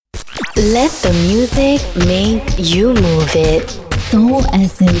Let the music make you move it. Soul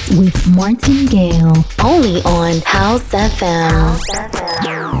Essence with Martin Gale. Only on House FM.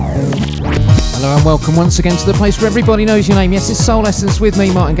 Hello and welcome once again to the place where everybody knows your name. Yes, it's Soul Essence with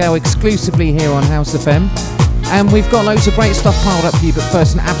me, Martin Gale, exclusively here on House FM. And we've got loads of great stuff piled up for you, but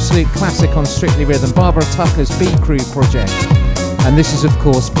first an absolute classic on Strictly Rhythm, Barbara Tucker's B Crew project. And this is, of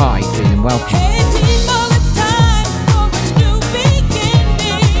course, Pi, feeling welcome.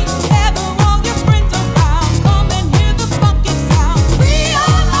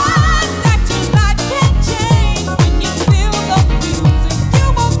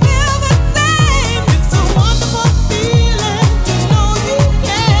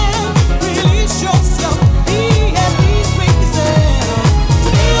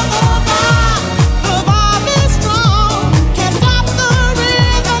 Strong, can't stop the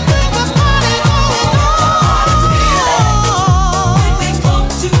rhythm, there's a party going on.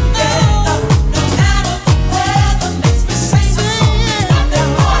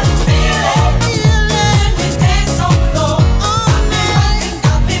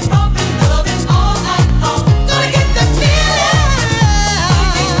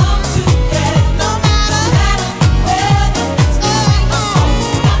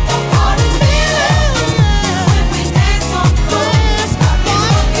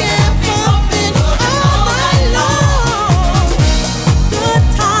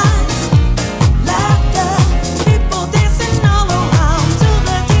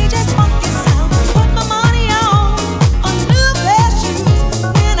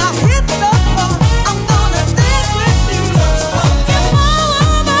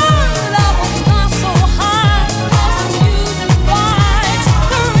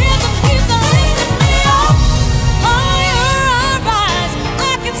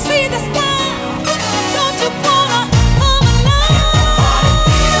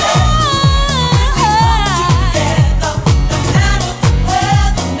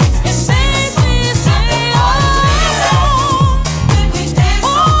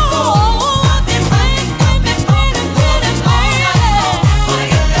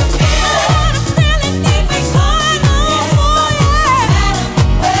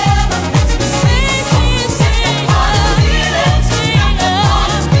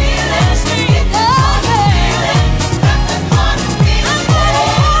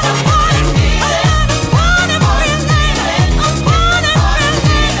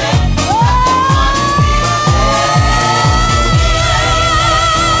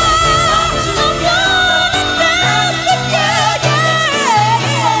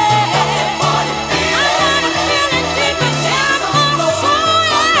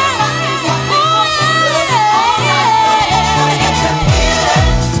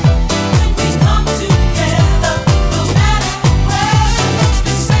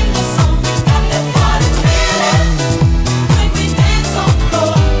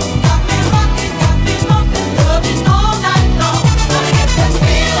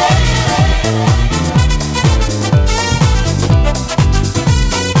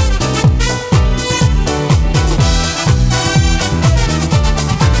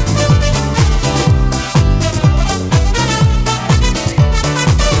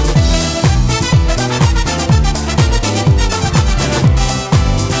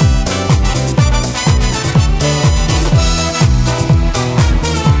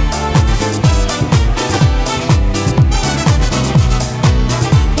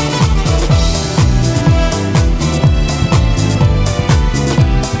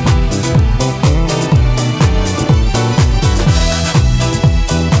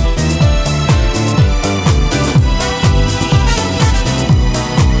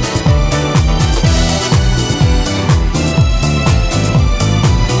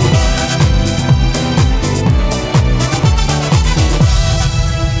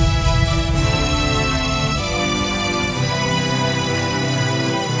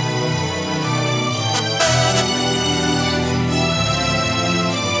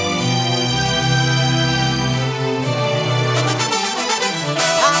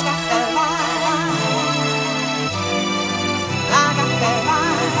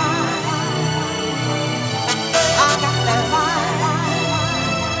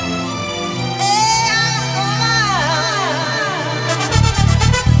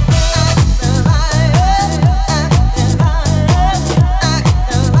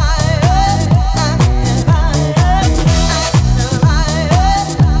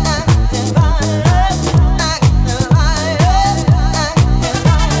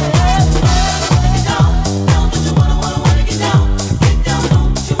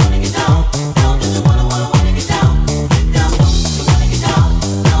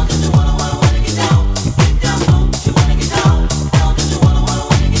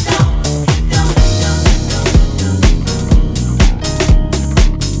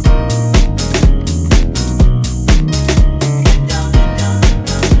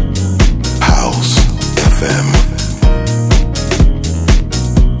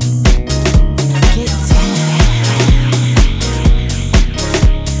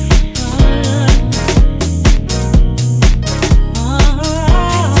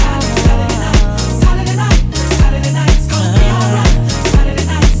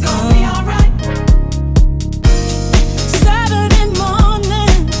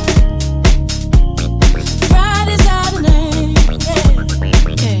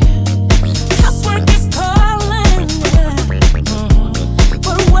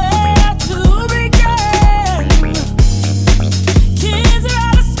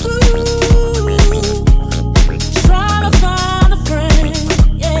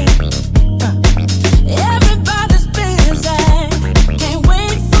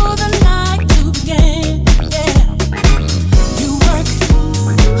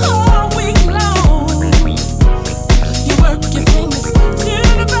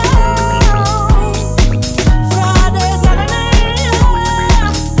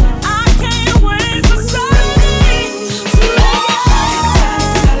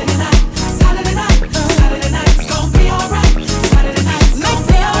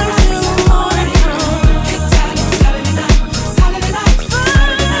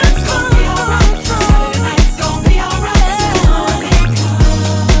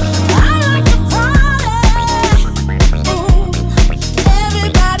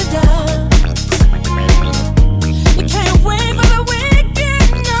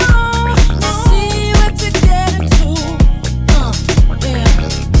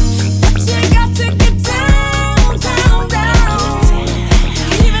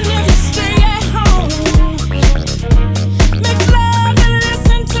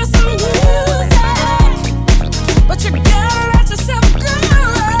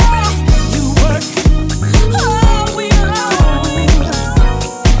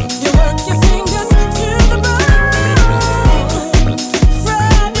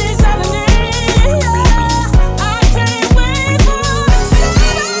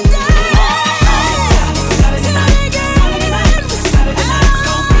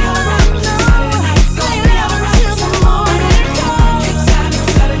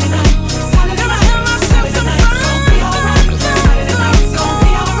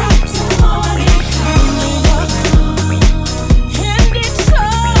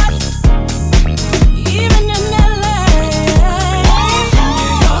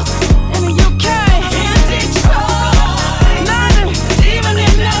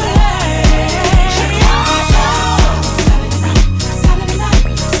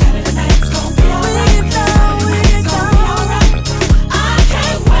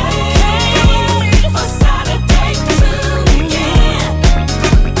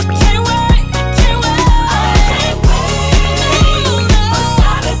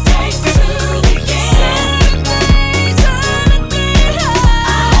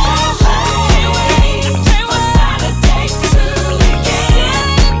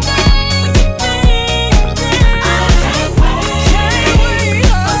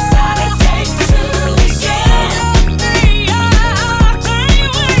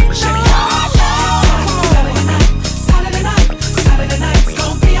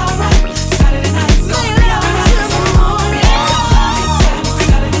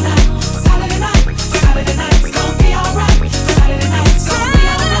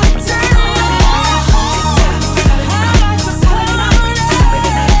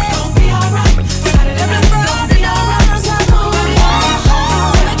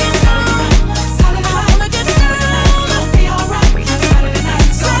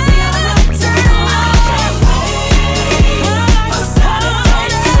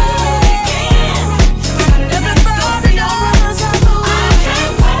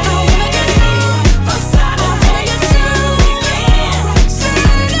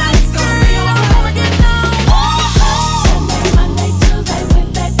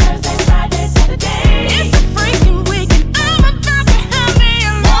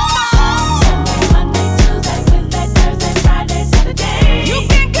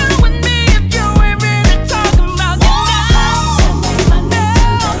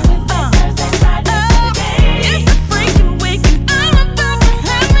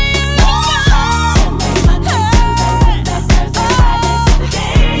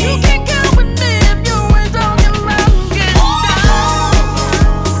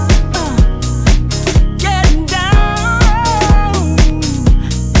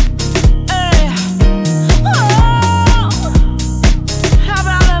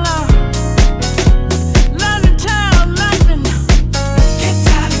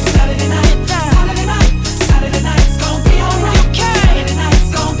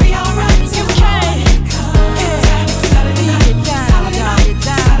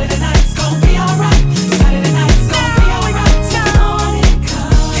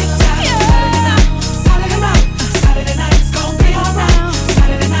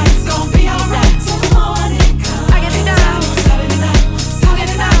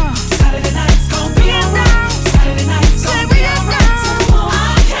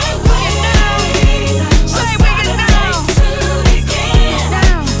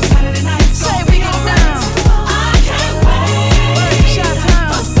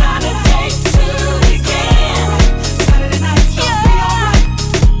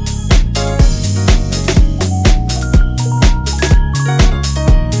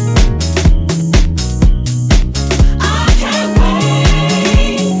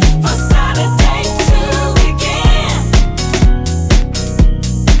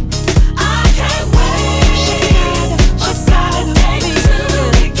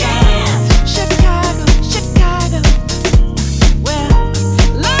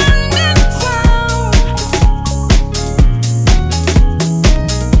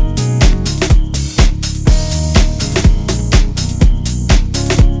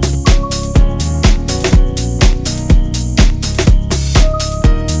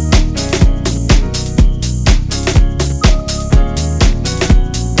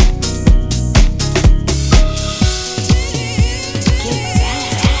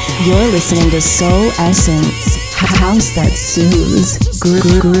 You're listening to Soul Essence, house that soothes,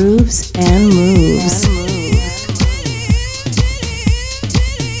 grooves, and moves.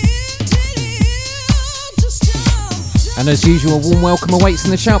 And as usual, warm welcome awaits in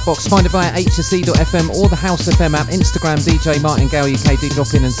the shoutbox. Find it via hsc.fm or the House FM app. Instagram DJ Martin Gale UK. Do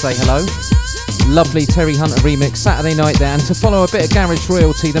drop in and say hello. Lovely Terry Hunter remix Saturday night there. And to follow a bit of garage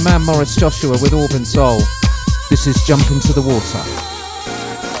royalty, the man Morris Joshua with Auburn Soul. This is Jump Into the Water.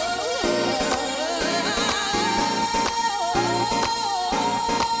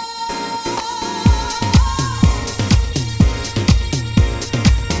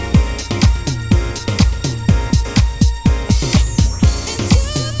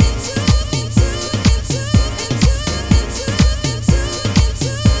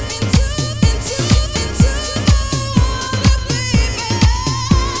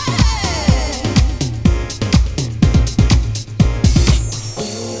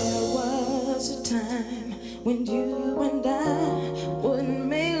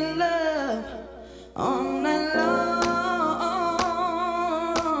 I wanna know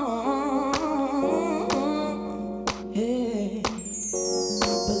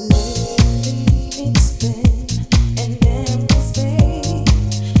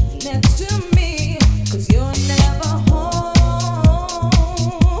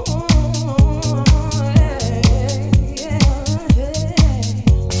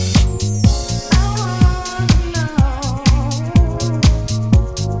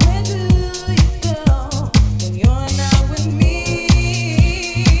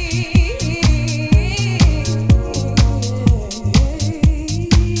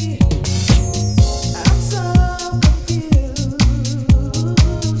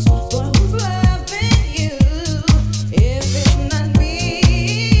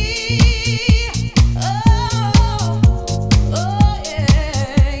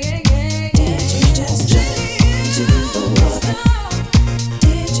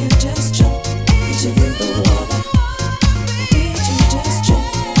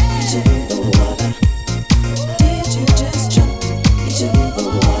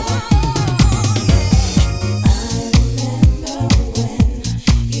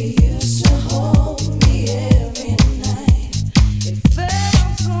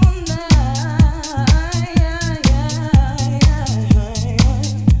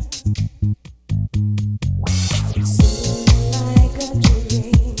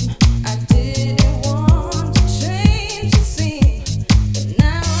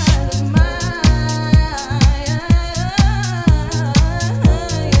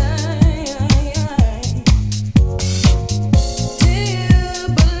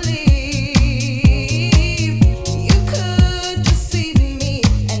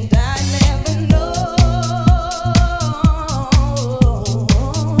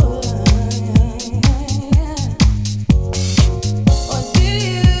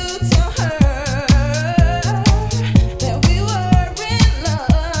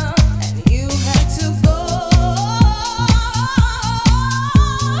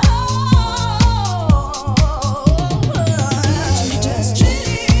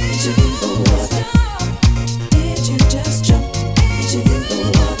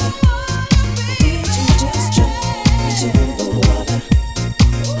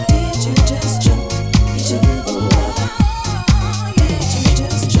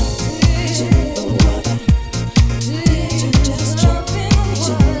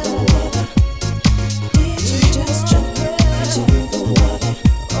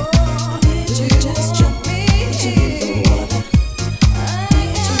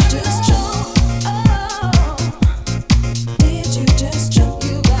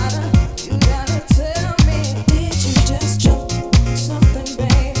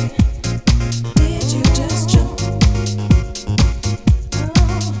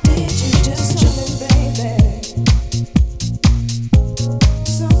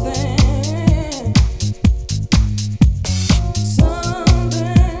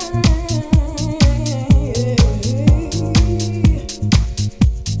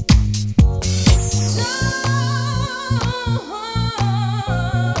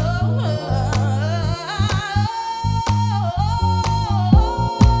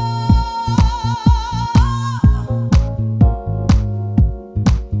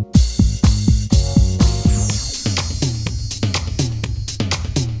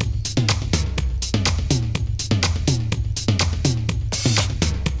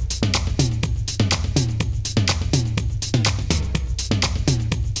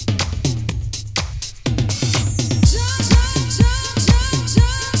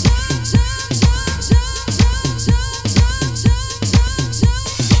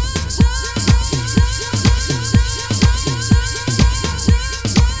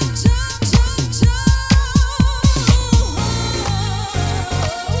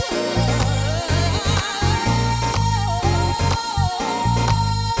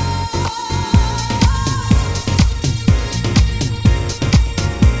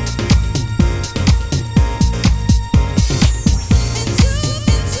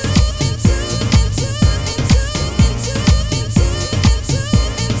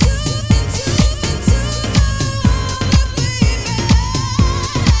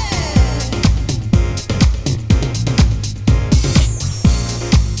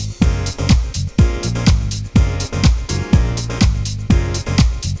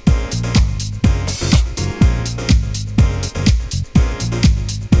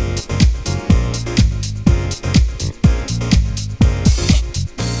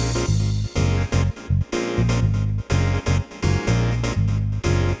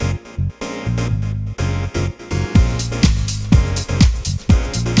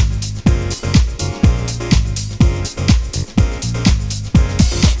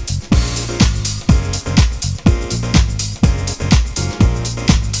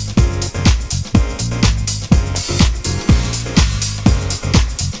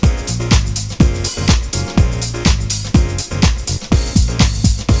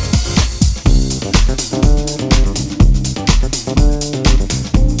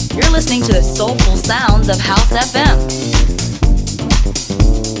listening to the soulful sounds of House FM.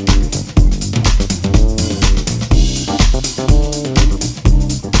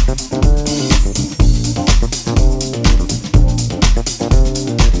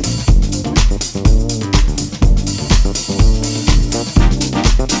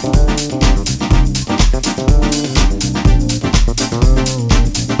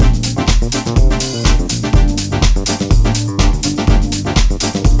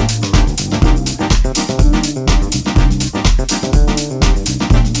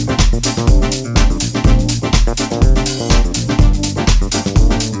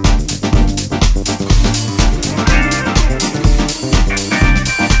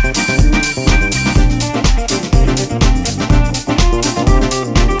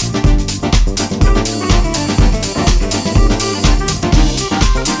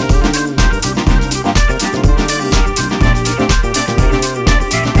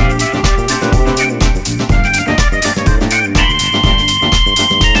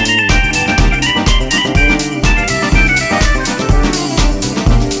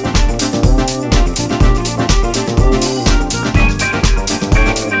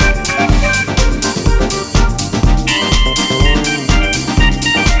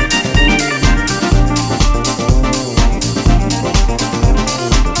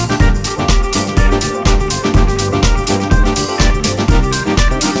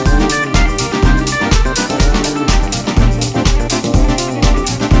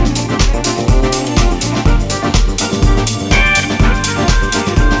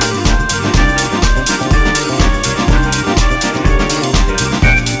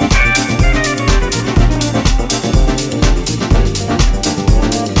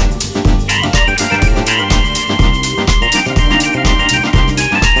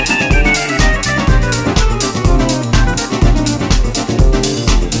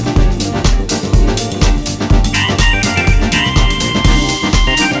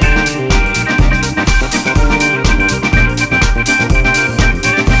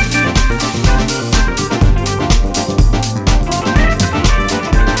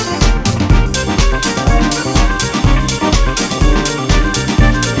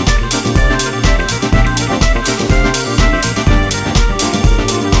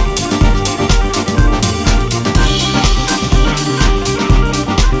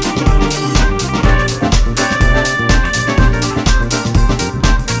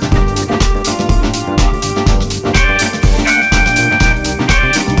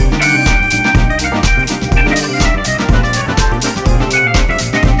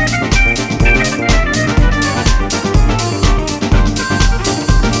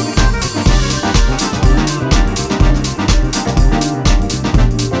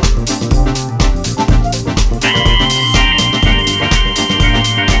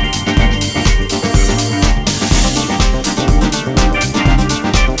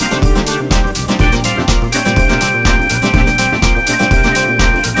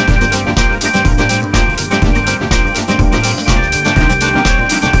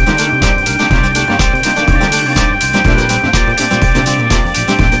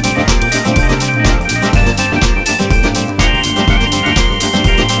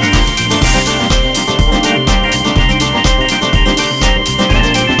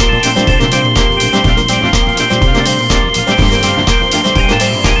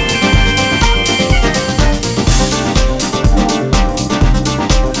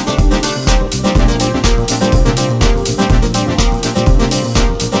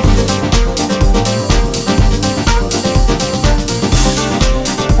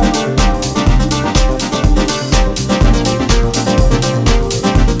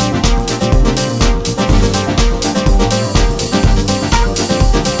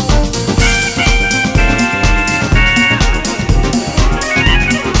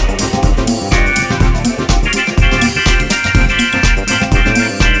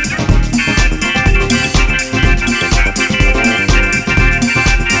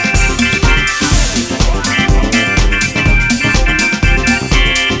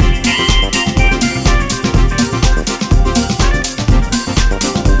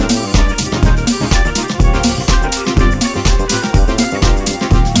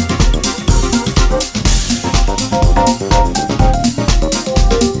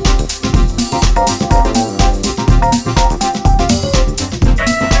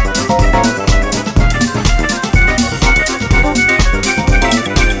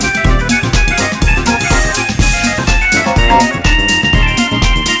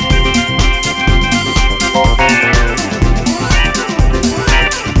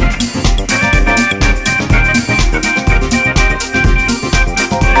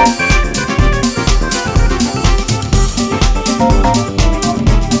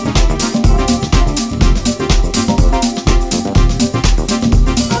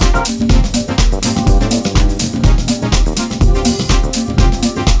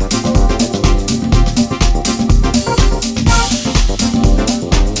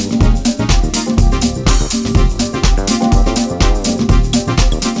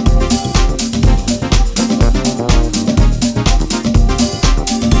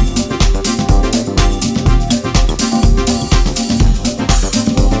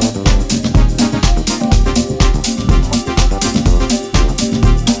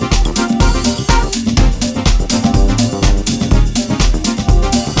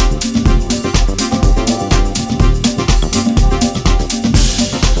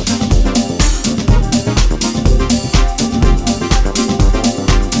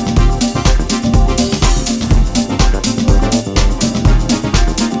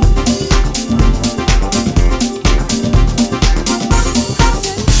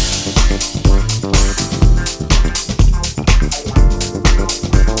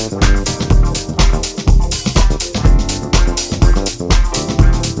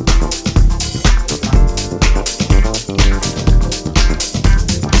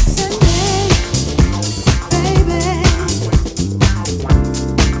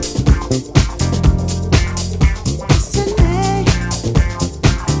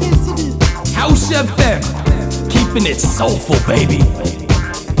 FM, keeping it soulful, baby.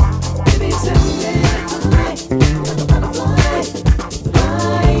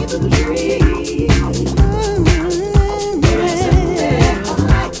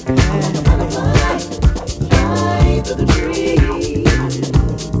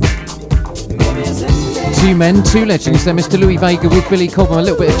 Two men, two legends. They're Mr. Louis Vega with Billy Cobham, a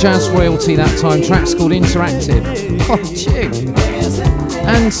little bit of jazz royalty that time. Track's called Interactive. Oh, tune.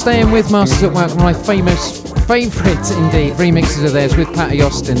 And staying with Masters at Work, my favourite indeed remixes of theirs with Patty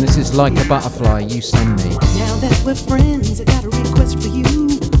Austin. This is Like a Butterfly, You Send Me. Now that we're friends, I got a request for you.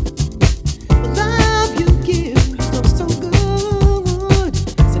 The love you give is so good.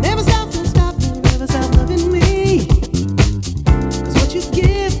 So never stop, never stop loving me. 'Cause what you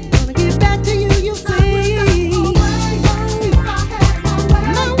give, gonna give back to you, you see.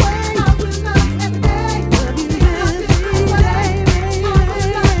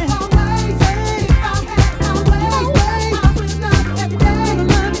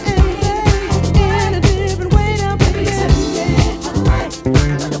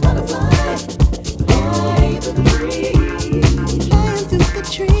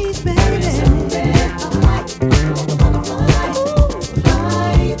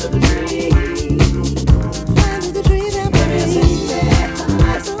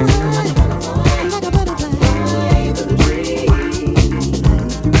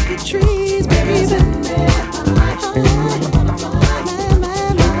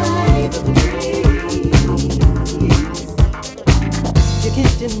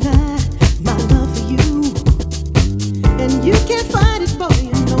 Deny my love for you, and you can't fight it, boy.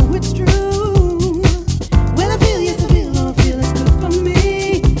 You know it's true.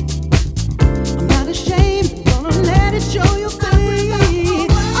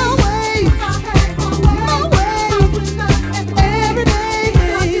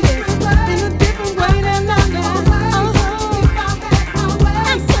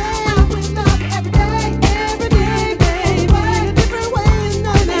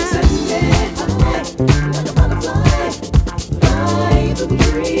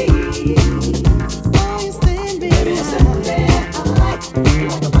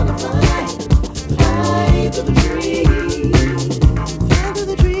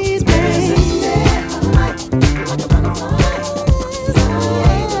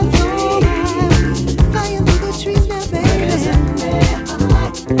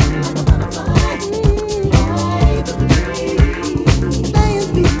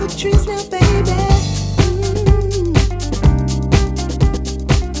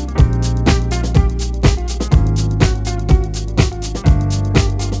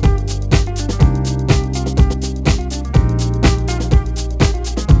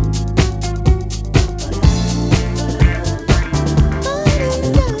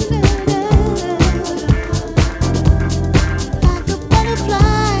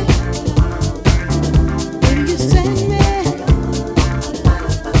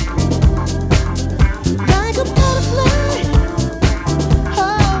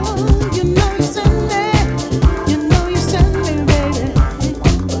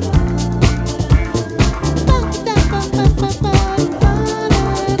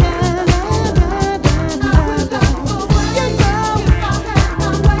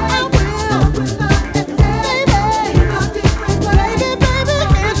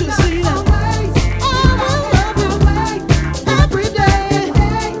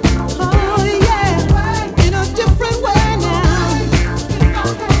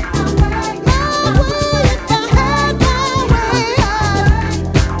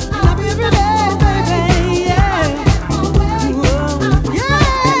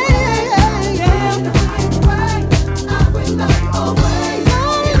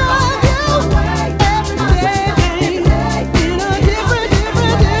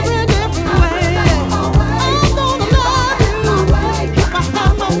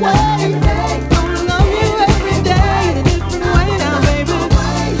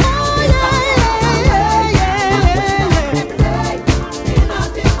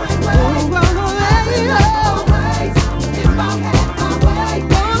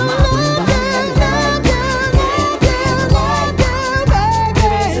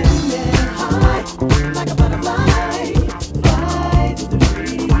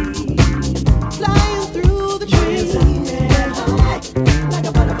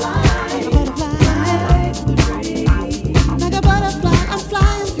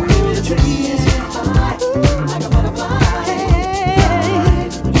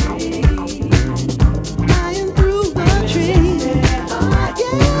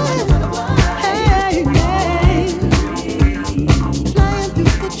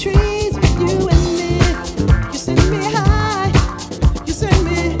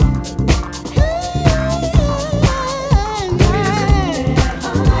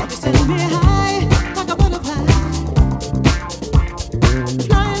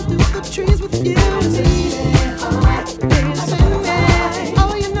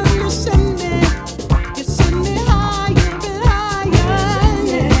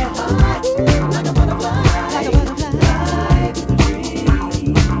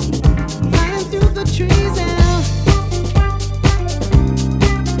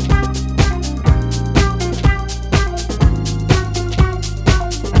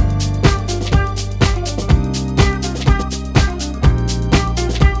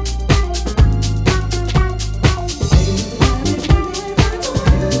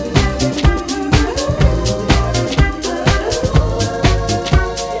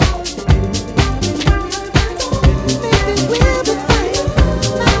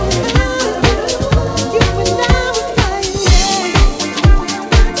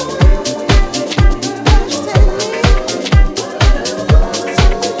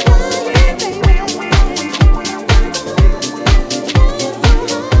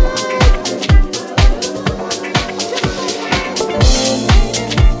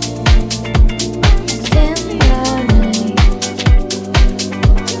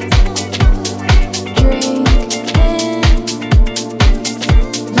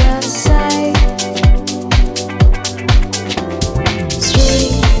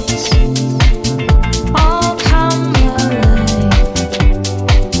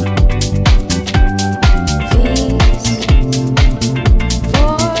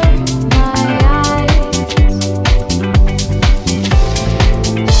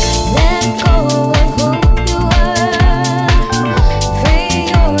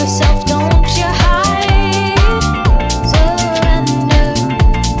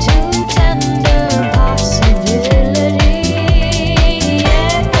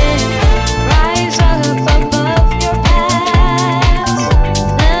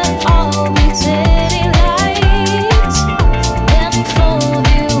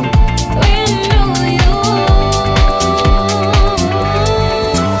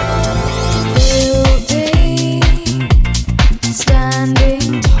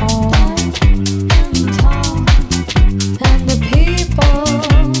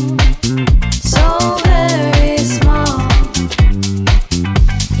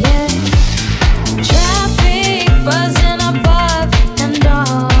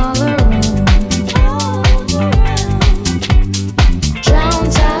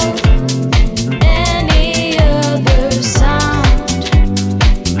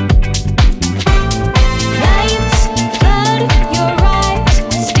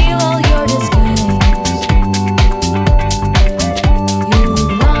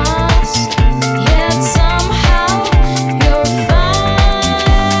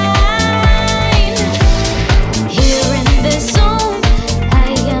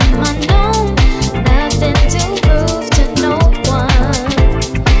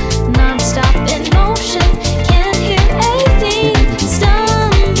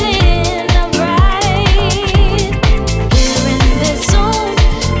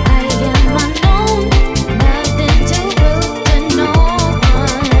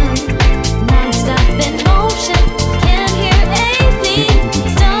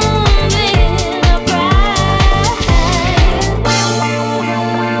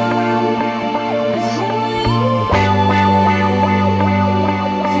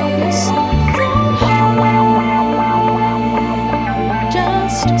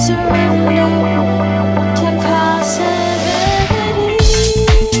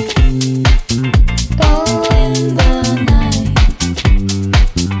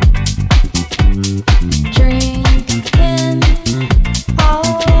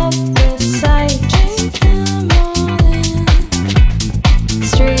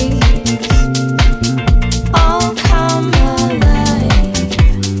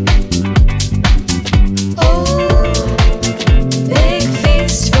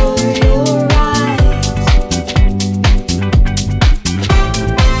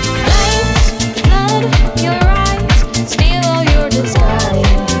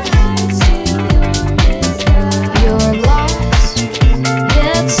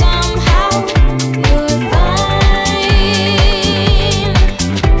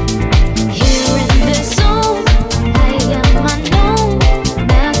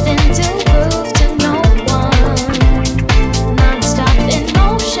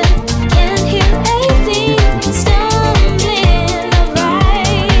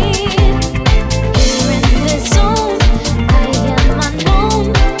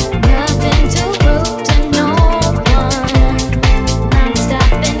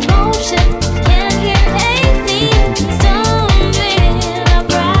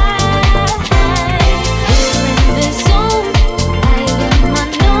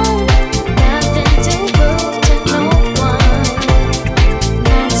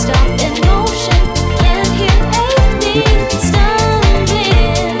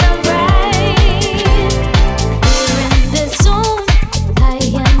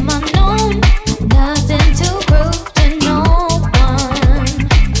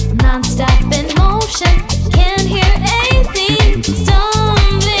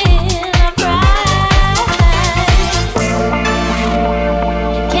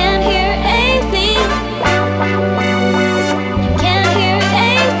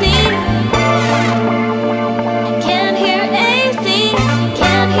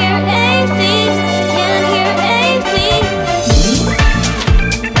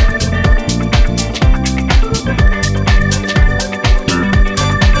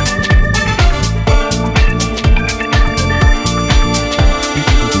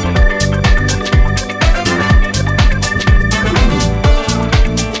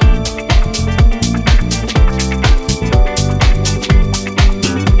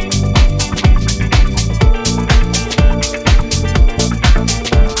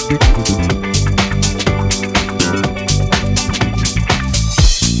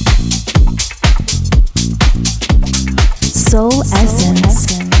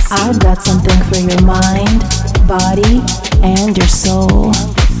 I've got something for your mind, body, and your soul.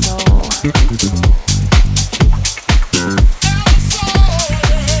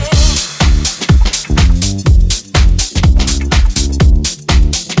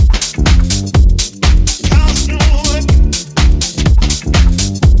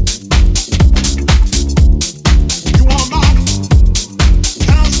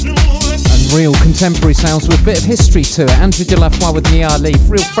 Real contemporary sounds with a bit of history to it. Andrew de la Foy with Nia Leaf,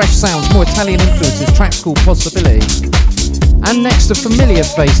 real fresh sounds, more Italian influences, tracks called Possibility. And next, a familiar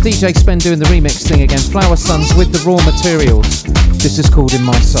face, DJ Spen doing the remix thing again, Flower Sons with the Raw Materials. This is called In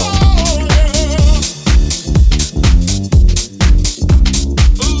My Soul.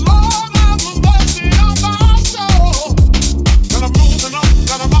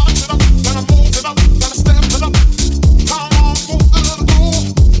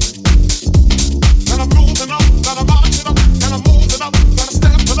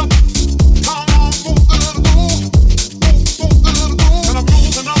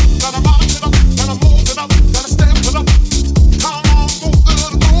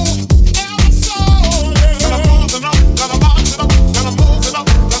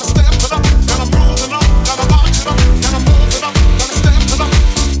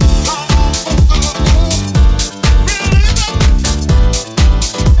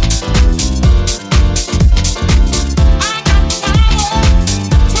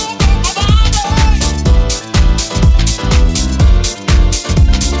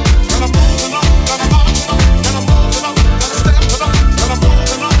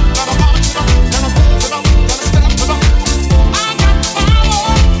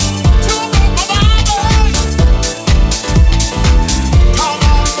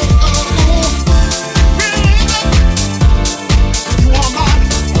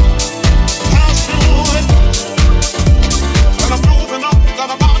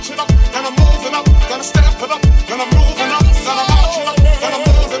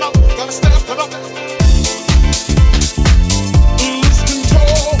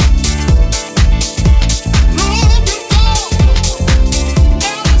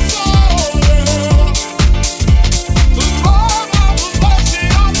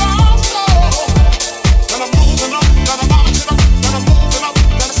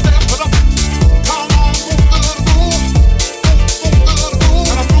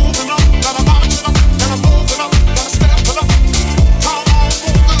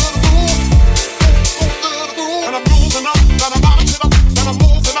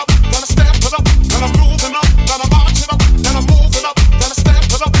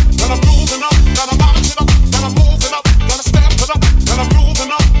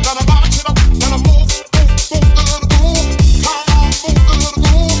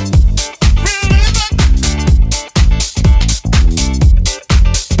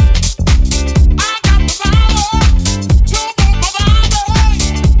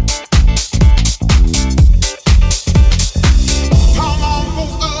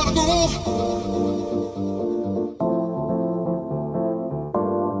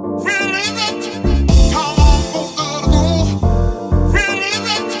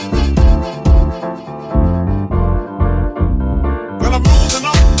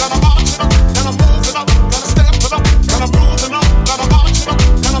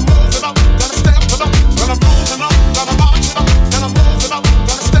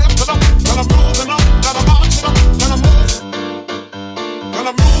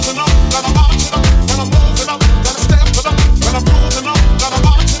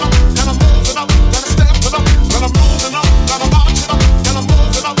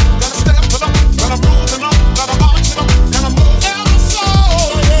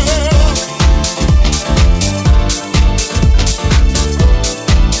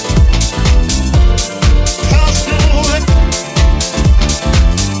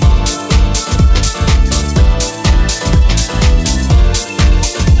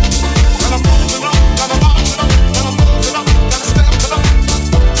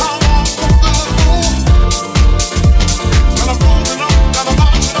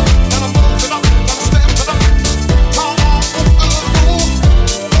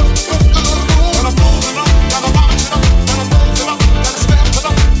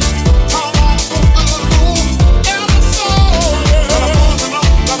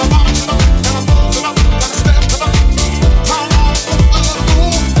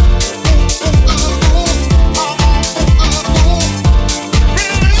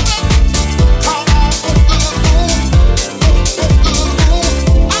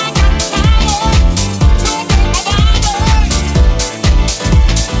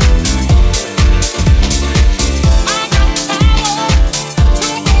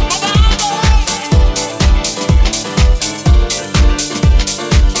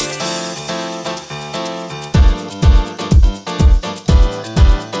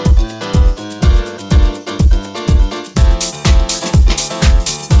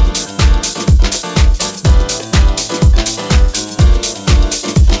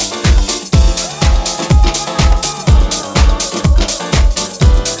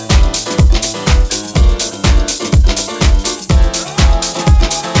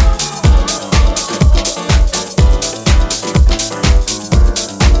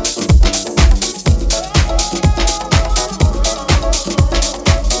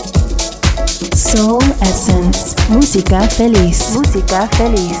 Soul Essence, música feliz. Música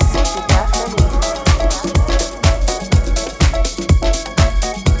feliz.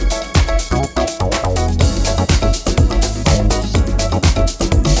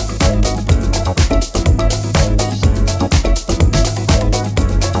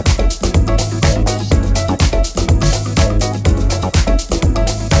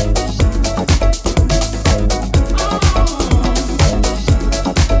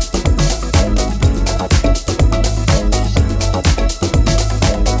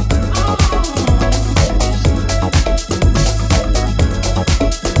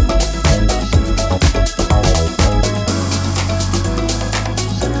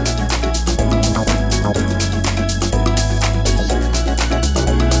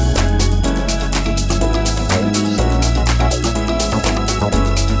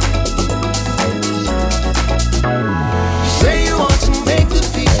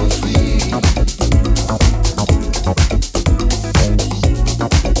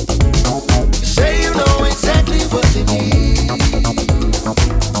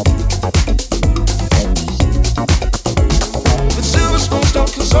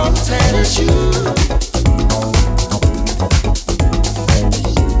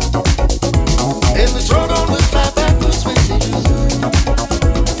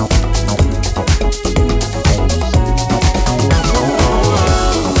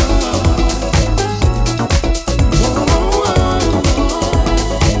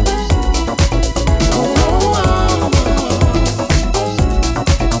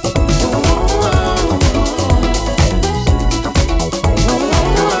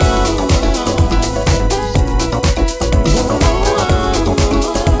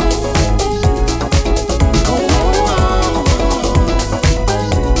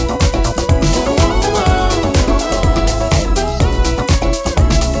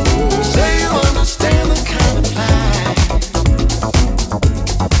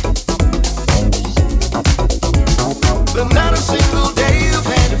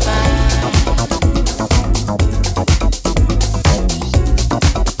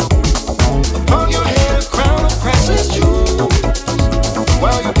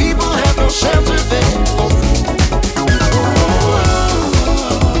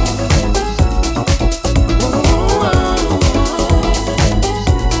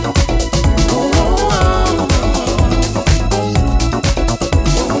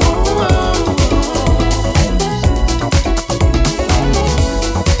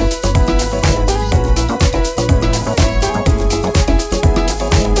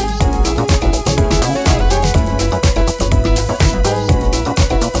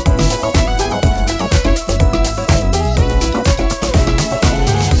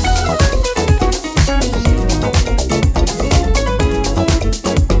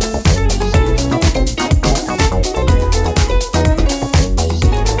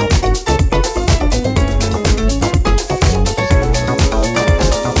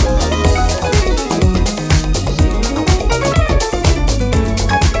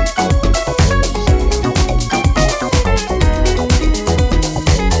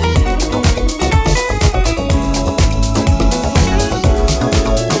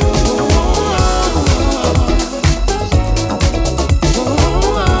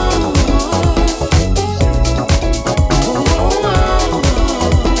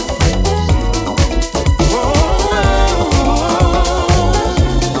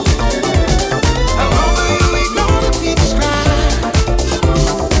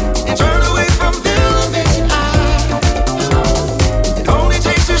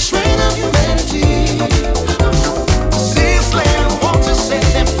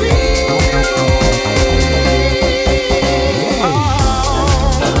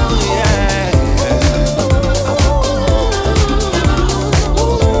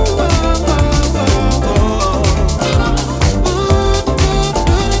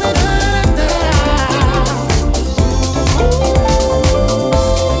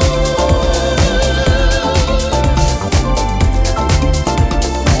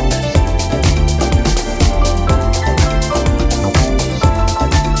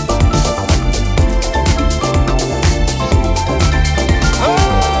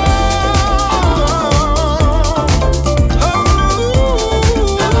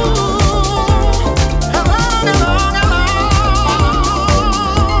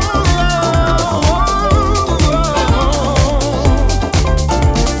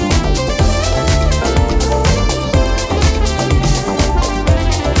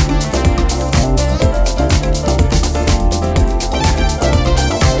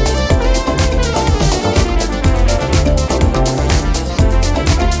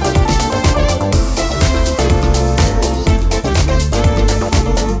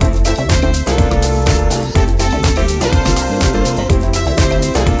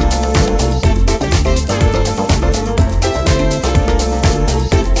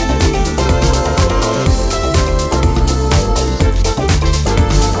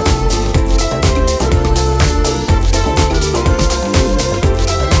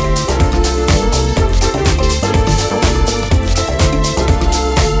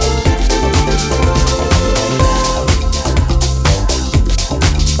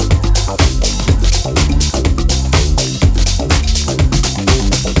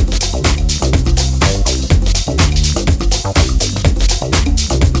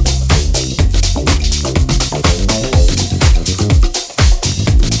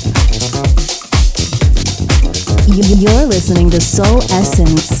 You're listening to Soul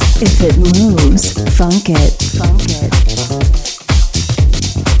Essence. If it moves, funk it. Funk it.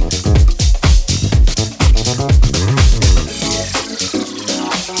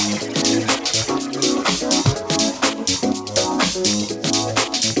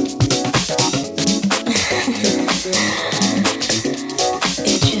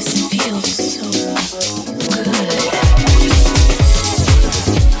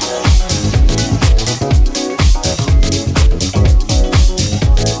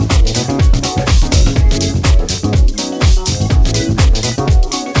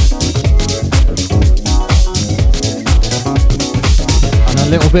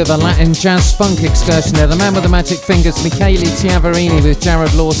 Bit of a Latin jazz funk excursion there. The man with the magic fingers, Michele Chiavarini with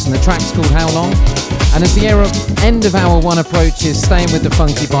Jared Lawson. The track's called How Long? And as the end of hour one approaches, staying with the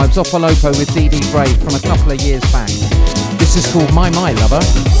funky vibes, Opolopo with Dee Dee Brave from a couple of years back. This is called My Lover.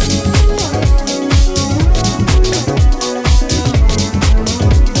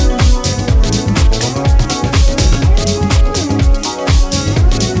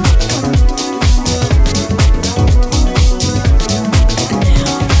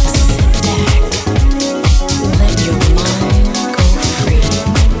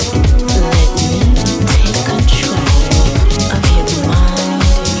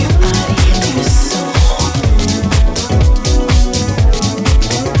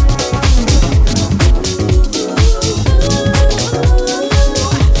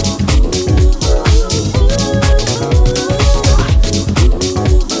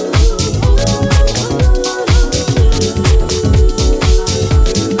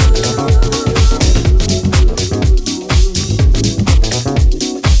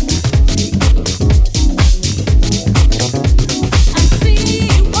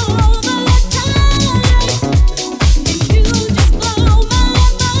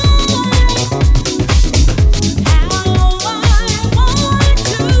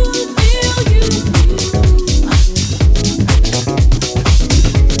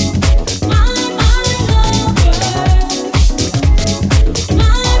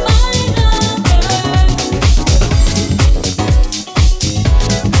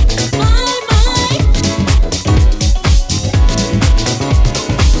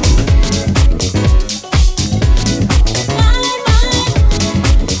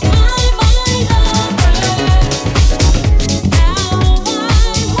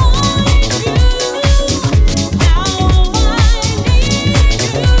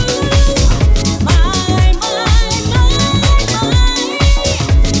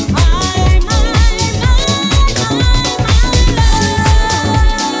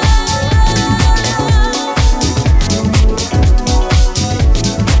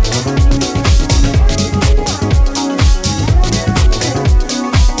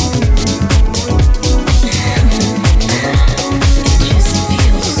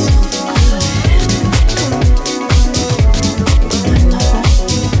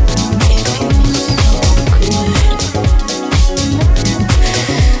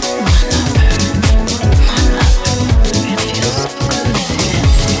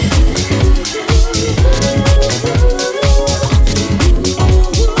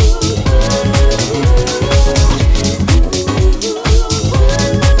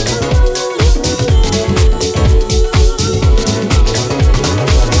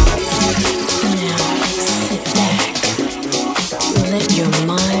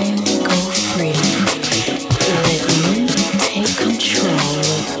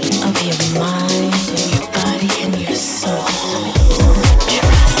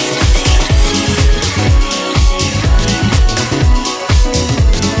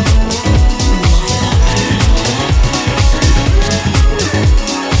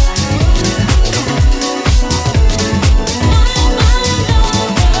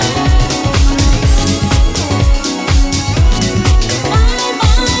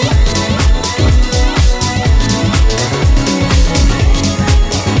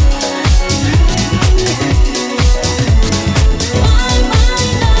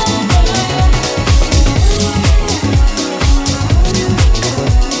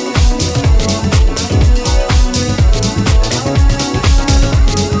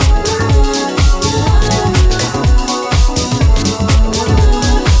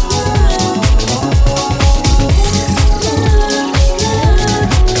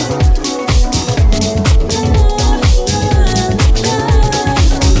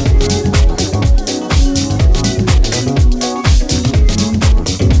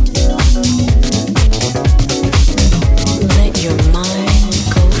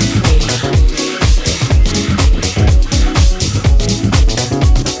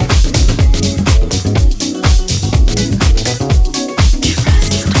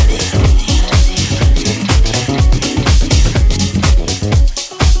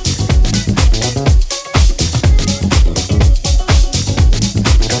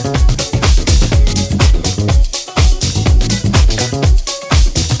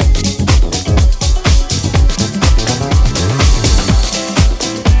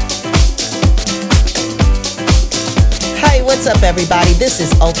 What's up, everybody? This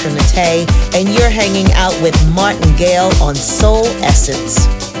is Ultra Nate, and you're hanging out with Martin Gale on Soul Essence.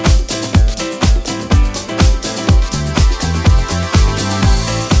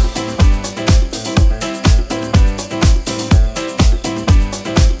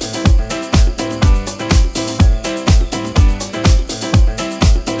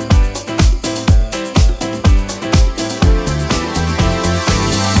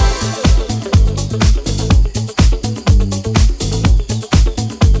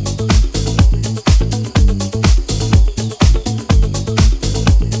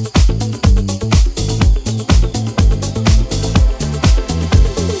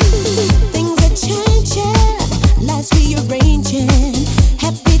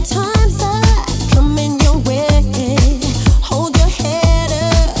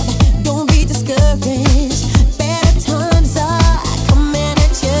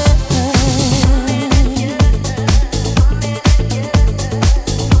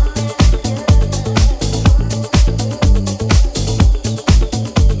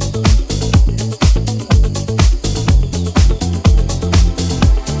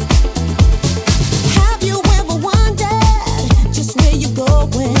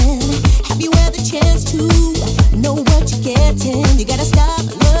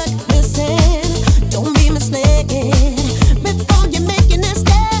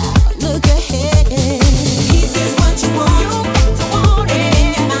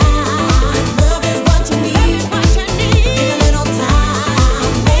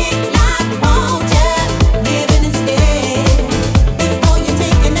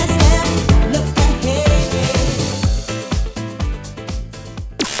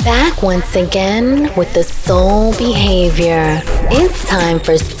 Once again with the Soul Behavior. It's time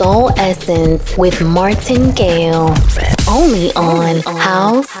for Soul Essence with Martin Gale. Only on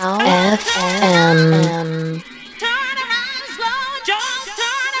House FM.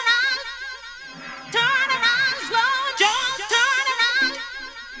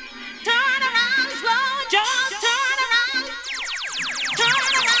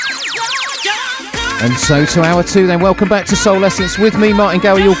 And so to hour 2 then, welcome back to Soul Essence with me, Martin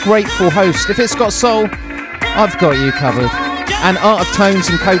Gale, your grateful host. If it's got soul, I've got you covered. And Art of Tones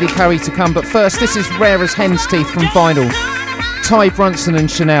and Cody Curry to come, but first this is Rare as Hen's Teeth from Vinyl. Ty Brunson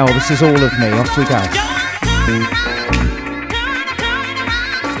and Chanel, this is All of Me, off we go.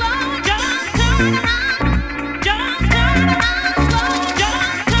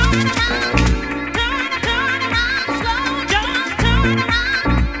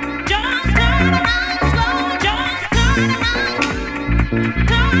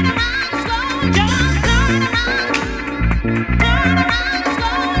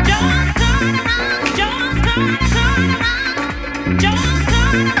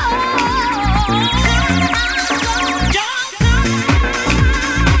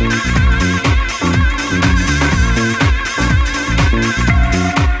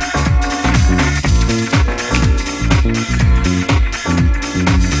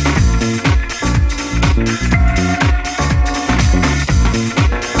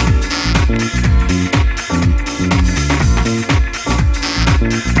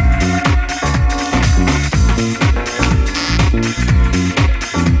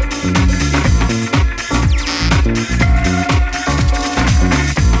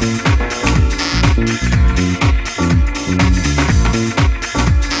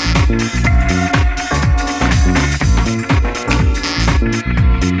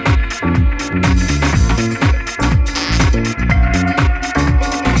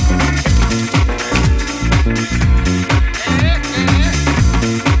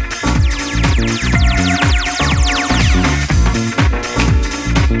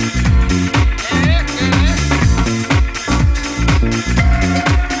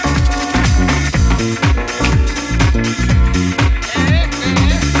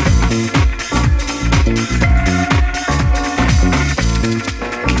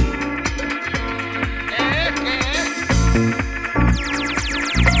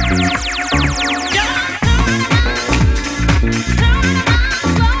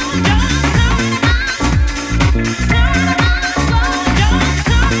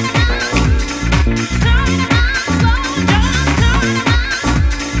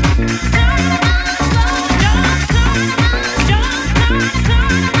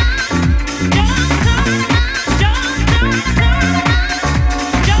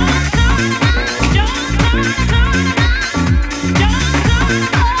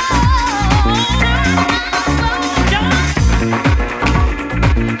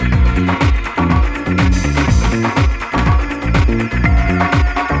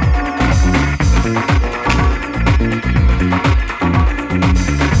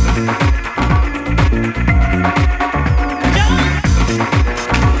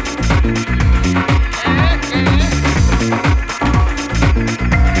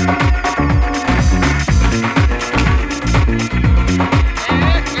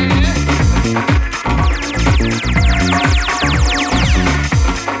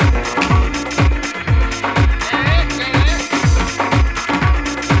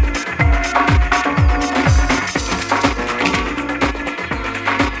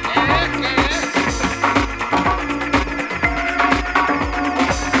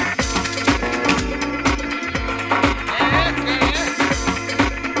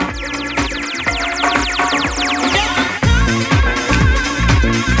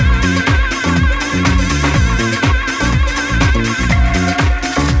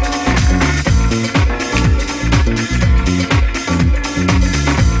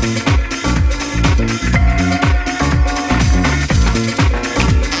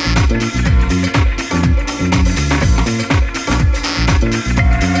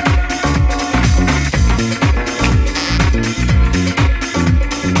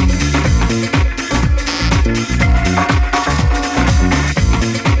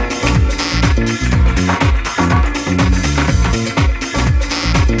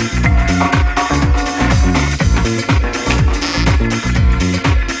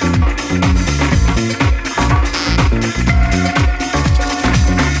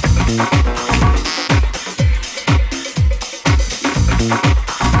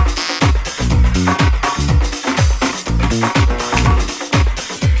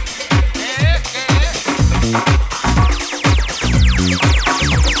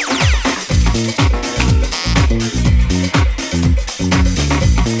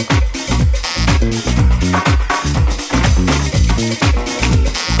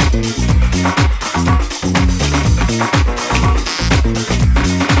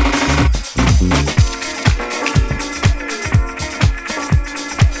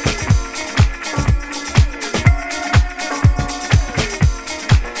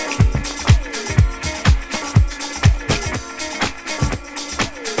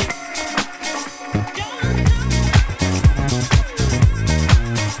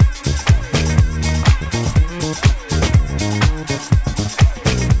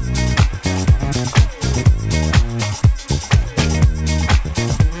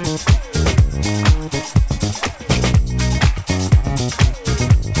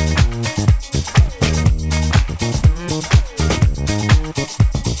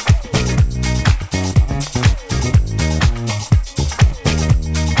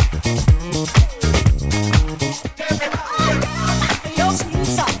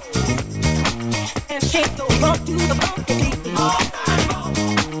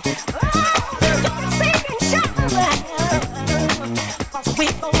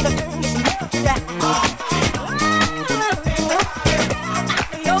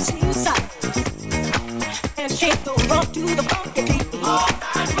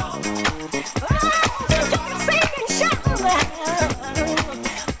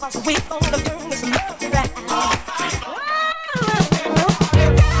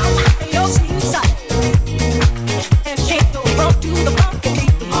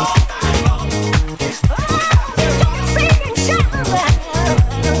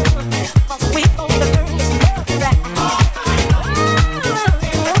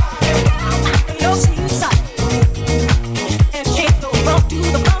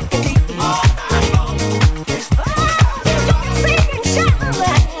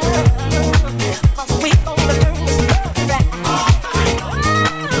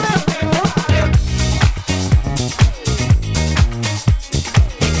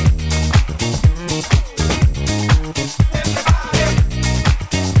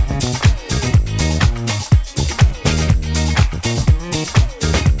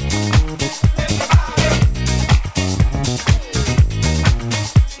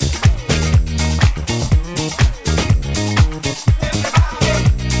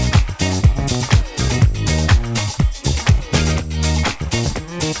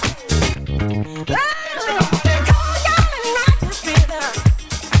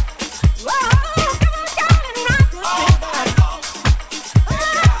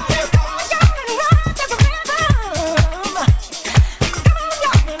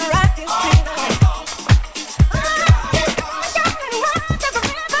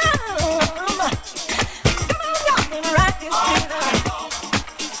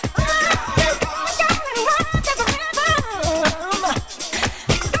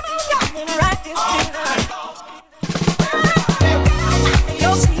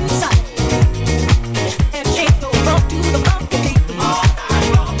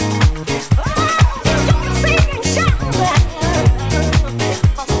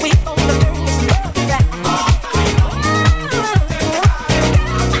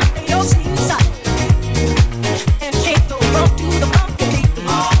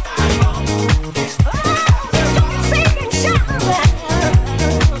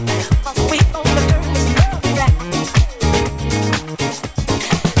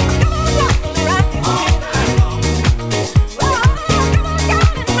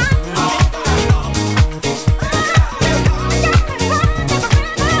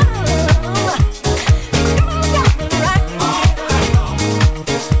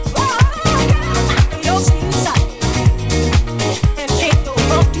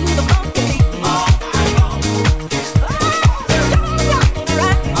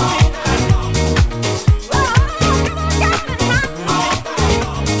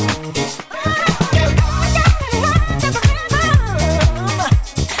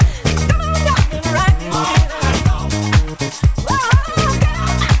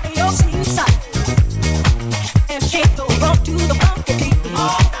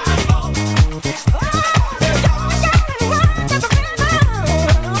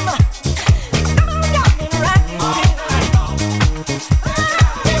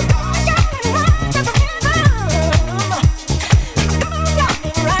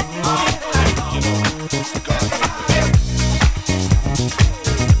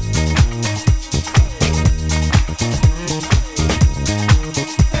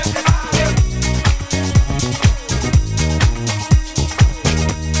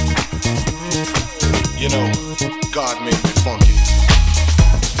 You know, God made me funky.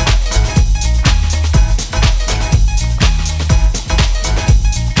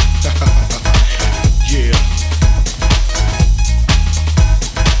 Yeah.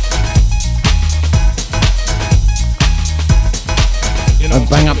 And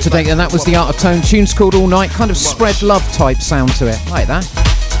bang up to date, and that was the Art of Tone. Tune's called All Night, kind of spread love type sound to it, like that.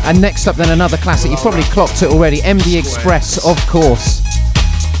 And next up then another classic, you've probably clocked it already, MD Express, of course.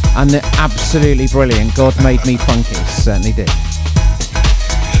 And they're absolutely brilliant. God made me funky, certainly did.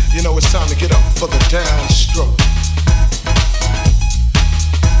 You know, it's time to get up for the downstroke.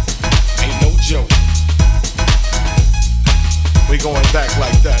 Ain't no joke. We going back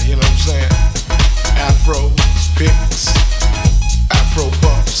like that, you know what I'm saying? Afros, picks, Afro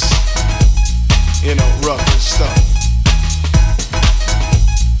puffs, you know, rough and stuff.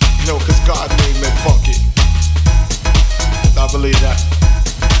 You know, cause God made me funky. I believe that.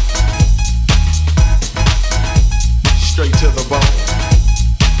 Straight to the bone.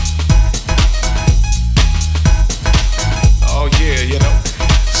 Oh yeah, you know,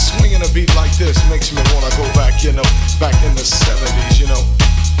 swinging a beat like this makes me wanna go back, you know, back in the 70s, you know.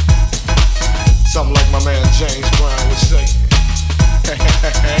 Something like my man James Brown would say.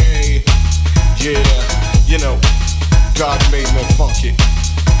 Hey, yeah, you know, God made me funky.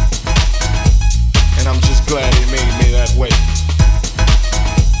 And I'm just glad he made me that way.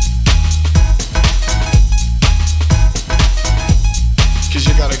 Cause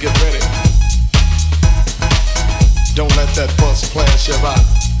you gotta get ready. Don't let that bus flash you by.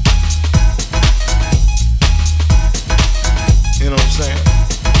 You know what I'm saying?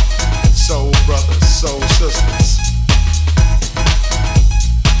 Soul brothers, soul sisters.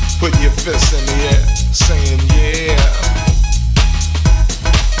 Put your fists in the air, saying yeah.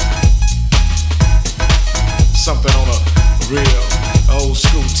 Something on a real old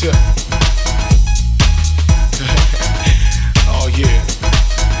school tip. Oh yeah.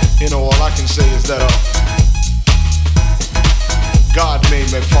 You know, all I can say is that God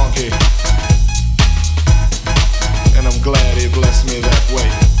made me funky. And I'm glad he blessed me that way.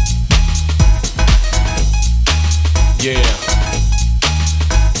 Yeah.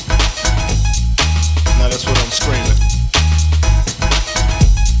 Now that's what I'm screaming.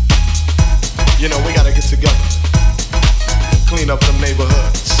 You know, we gotta get together. Clean up them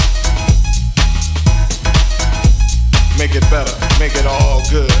neighborhoods. Make it better, make it all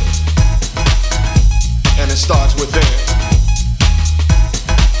good. And it starts within.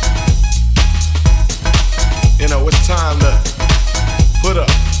 You know, it's time to put up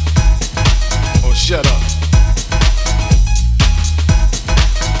or shut up.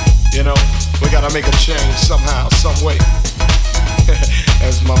 You know, we gotta make a change somehow, some way.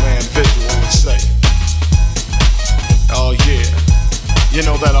 As my man Visual would say. Oh yeah, you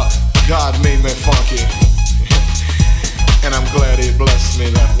know that God made me funky. And I'm glad he blessed me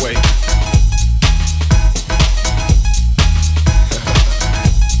that way.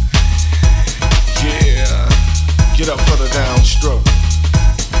 Yeah, get up for the downstroke.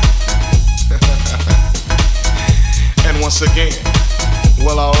 And once again,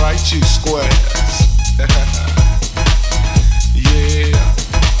 well, alright, you squares. Yeah.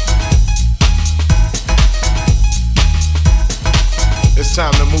 It's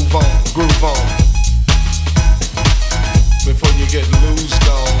time to move on, groove on. Before you get loose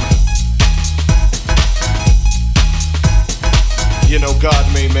gone. You know, God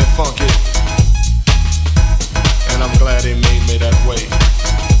made me funky. And I'm glad he made me that way.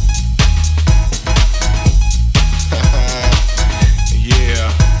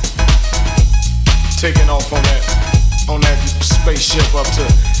 Yeah. Taking off on that spaceship up to,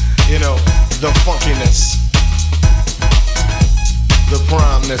 you know, the funkiness. The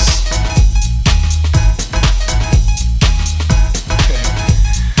primeness.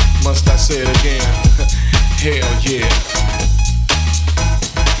 Must I say it again? Hell yeah.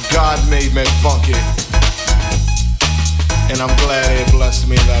 God made me funky. And I'm glad he blessed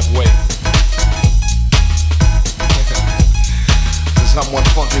me that way. Cause I'm one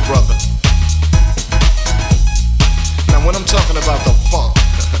funky brother. Now when I'm talking about the funk,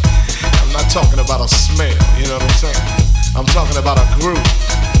 I'm not talking about a smell, you know what I'm saying? I'm talking about a groove.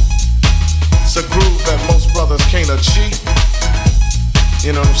 It's a groove that most brothers can't achieve.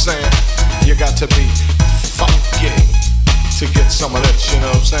 You know what I'm saying? You got to be funky to get some of this, you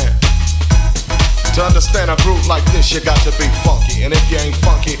know what I'm saying? To understand a groove like this, you got to be funky. And if you ain't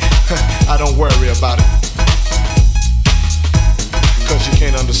funky, I don't worry about it. Cause you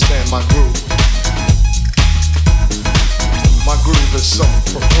can't understand my groove. My groove is so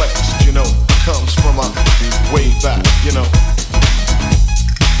perplexed, you know. Comes from a way back, you know.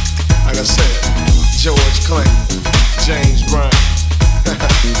 Like I said, George Clinton, James Brown.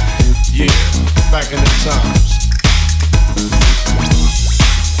 Yeah, back in the times.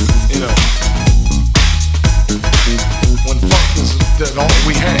 You know, when funk is all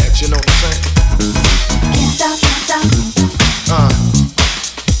we had, you know what I'm saying? Can't stop, can't stop.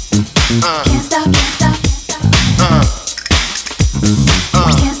 Can't stop, can't stop.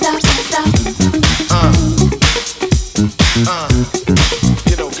 Can't stop, can't stop.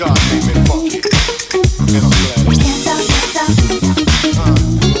 You know God made me funky, and I'm glad. Can't stop, can't stop.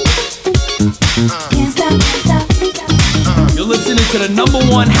 Can't stop, can't stop. You're listening to the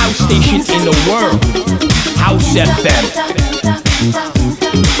 #1 house station in the world, House FM.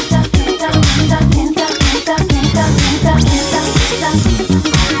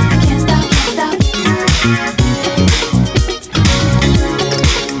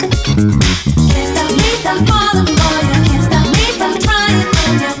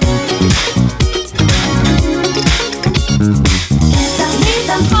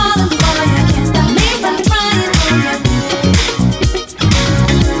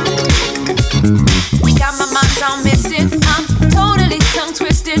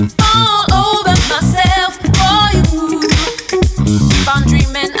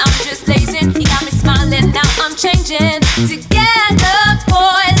 Changing together,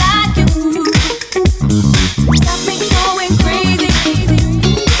 boy, like you. Stop me going crazy,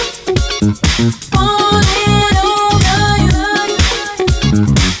 falling over you.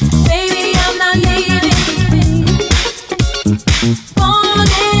 Baby, I'm not leaving,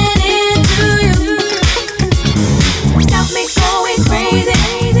 falling into you. Stop me going crazy,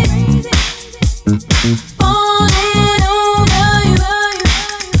 falling over you.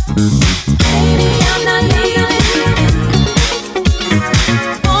 Baby, I'm not leaving.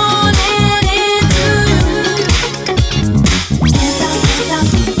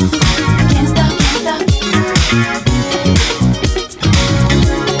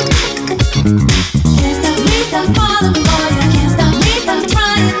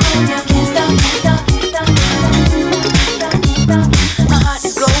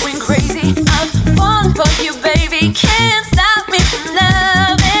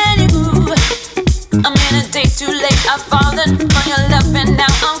 I've fallen on your love and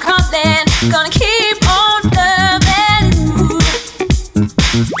now I'm calling. Gonna keep on loving you.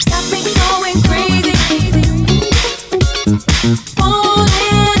 Stop me going crazy,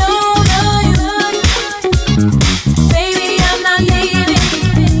 falling over you. Baby, I'm not leaving,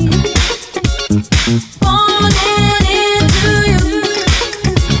 falling into you.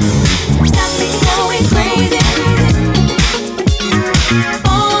 Stop me going crazy,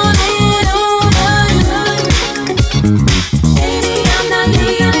 falling over you. Baby, I'm not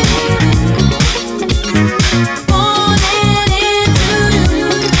leaving, falling into you.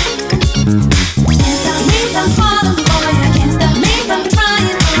 Can't stop me from falling for you. Can't stop me from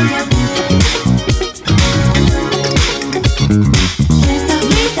trying for you. Can't stop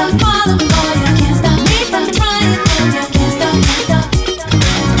me from falling for you. Can't stop me from trying for you. Can't stop, can't stop.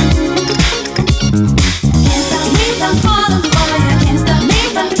 Can't stop me from falling for you. Can't stop me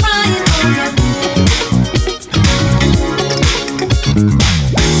from trying for you.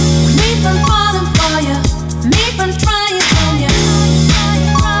 Me from falling for you, me from trying for you.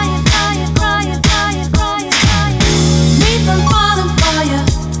 Me from falling for you,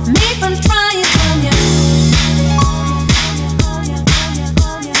 me from trying for you.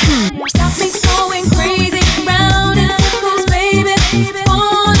 Stop me going crazy, round in circles, baby,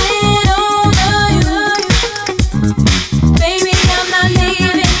 falling over you. Baby, I'm not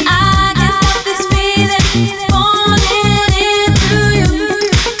leaving, I can't stop this feeling, falling into you.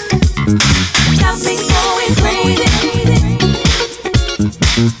 Stop me going crazy,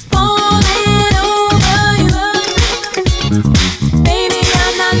 falling over you. Baby,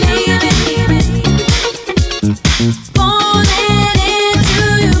 I'm not leaving, falling into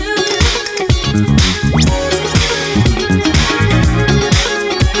you.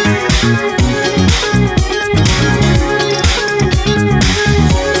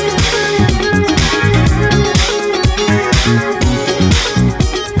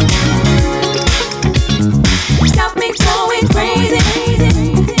 Stop me going crazy,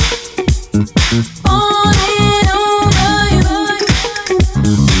 falling over you.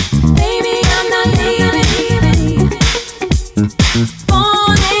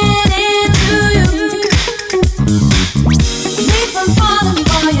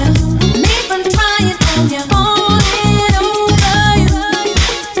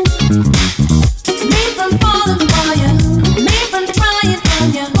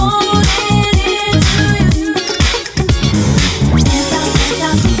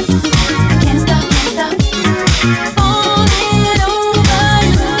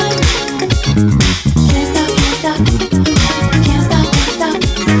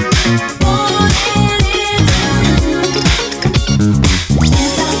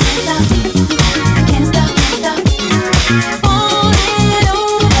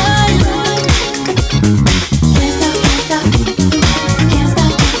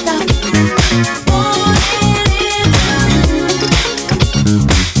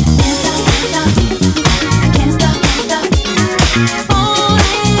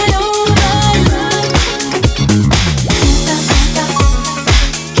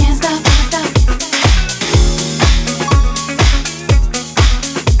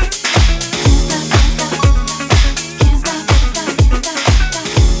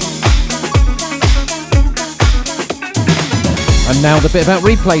 Now the bit about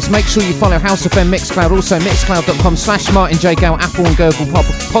replays. Make sure you follow House FM Mixcloud, also mixcloud.com/Martin J. Gale, Apple and Google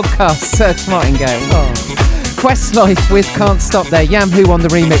Podcasts. Search Martin Gale. Oh. Questlife with Can't Stop there. Yamhoo on the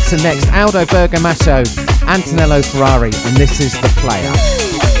remix, and next Aldo Bergamasco, Antonello Ferrari, and this is The Player.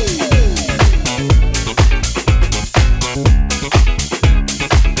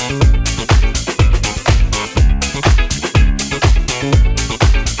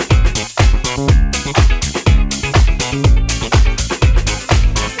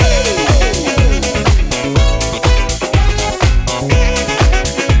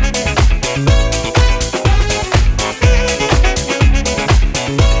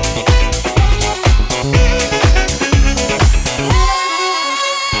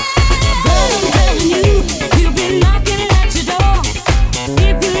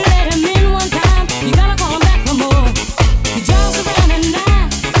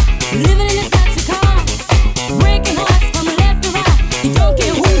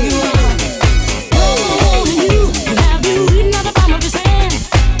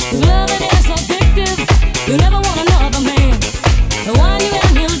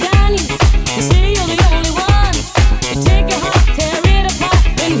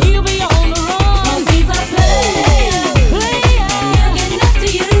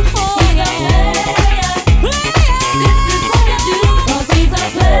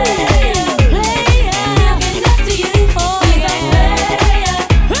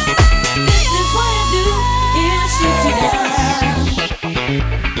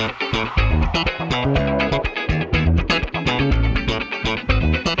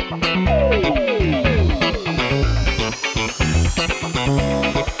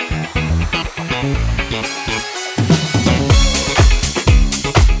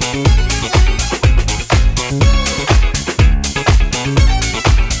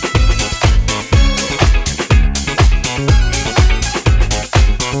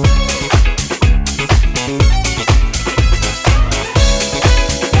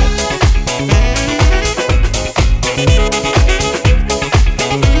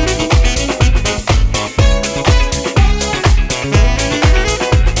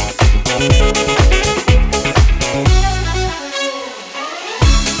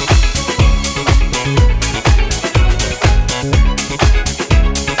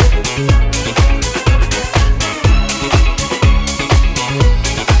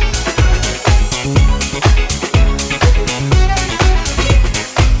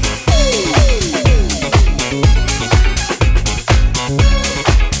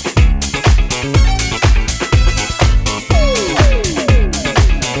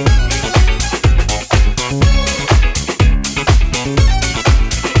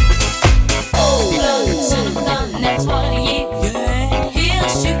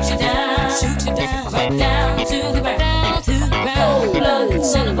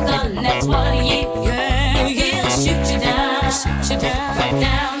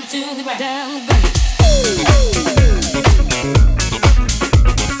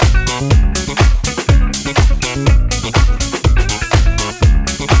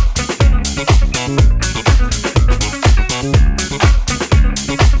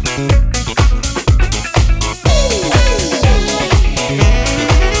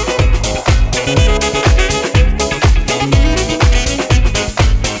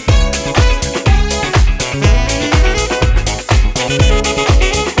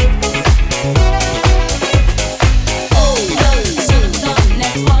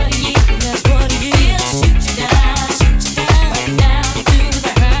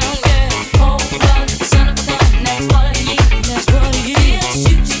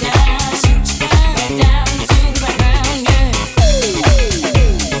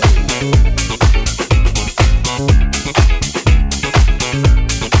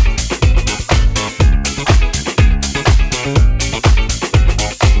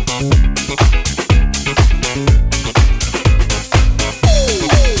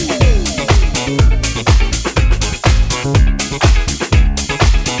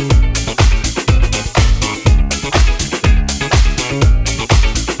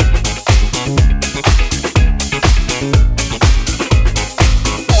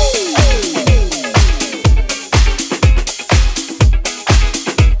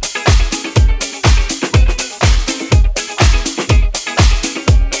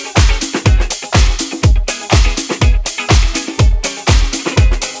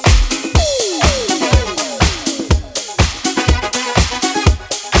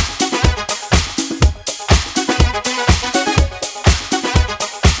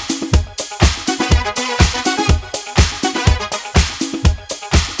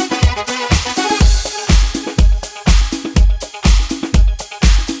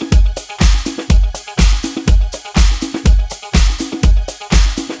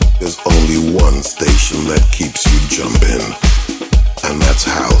 There's only one station that keeps you jumping, and that's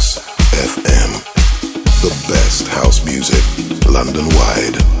House FM. The best house music,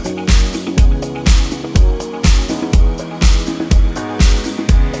 London-wide.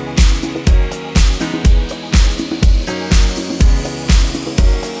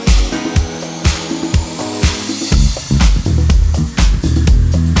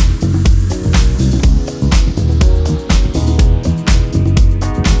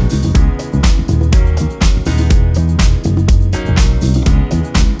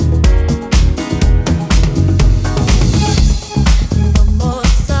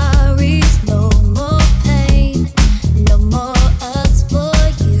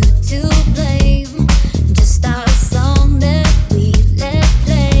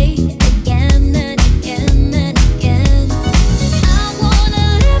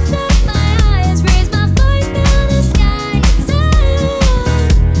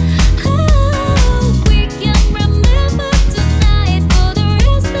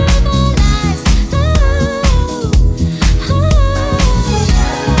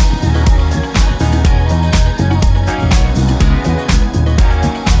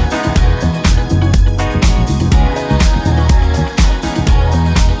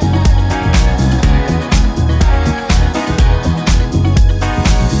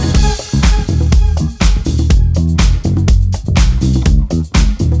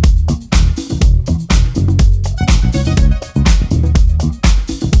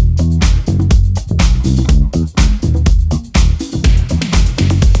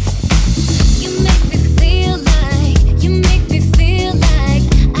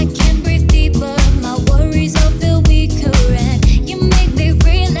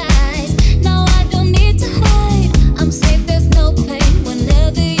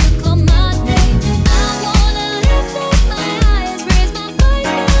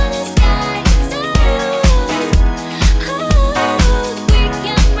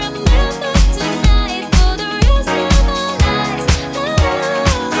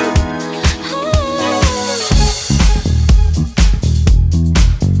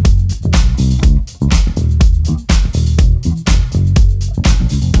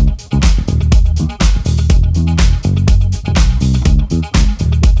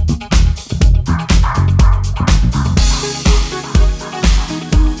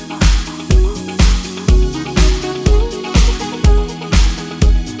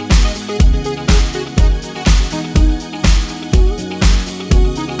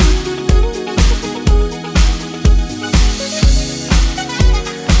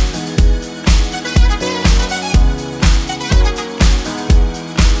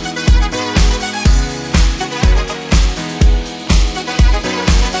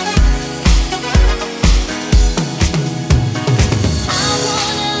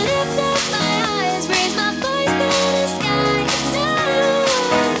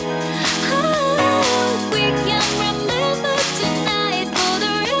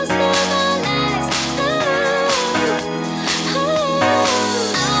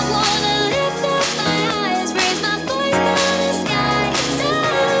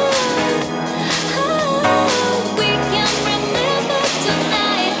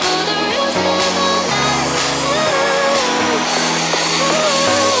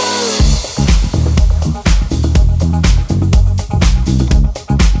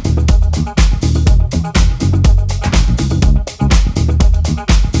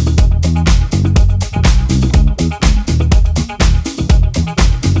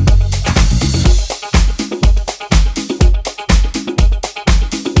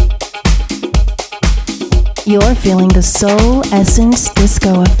 You're feeling the Soul Essence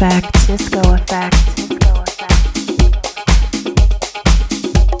Disco Effect. Disco Effect.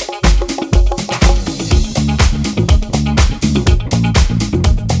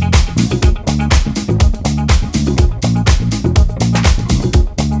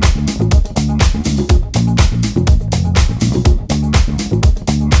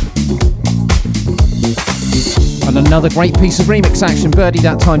 Another great piece of remix action. Birdie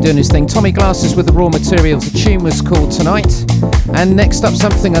that time doing his thing. Tommy Glasses with the raw materials. The tune was called Tonight. And next up,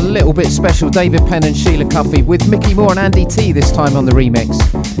 something a little bit special. David Penn and Sheila Cuffey with Mickey Moore and Andy T this time on the remix.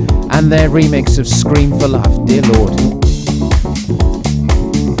 And their remix of Scream for Love. Dear Lord.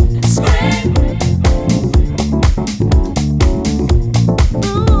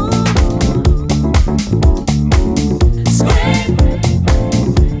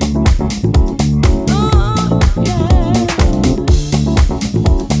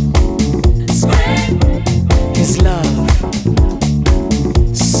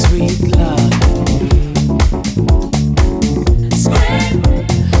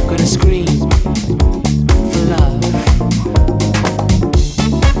 Good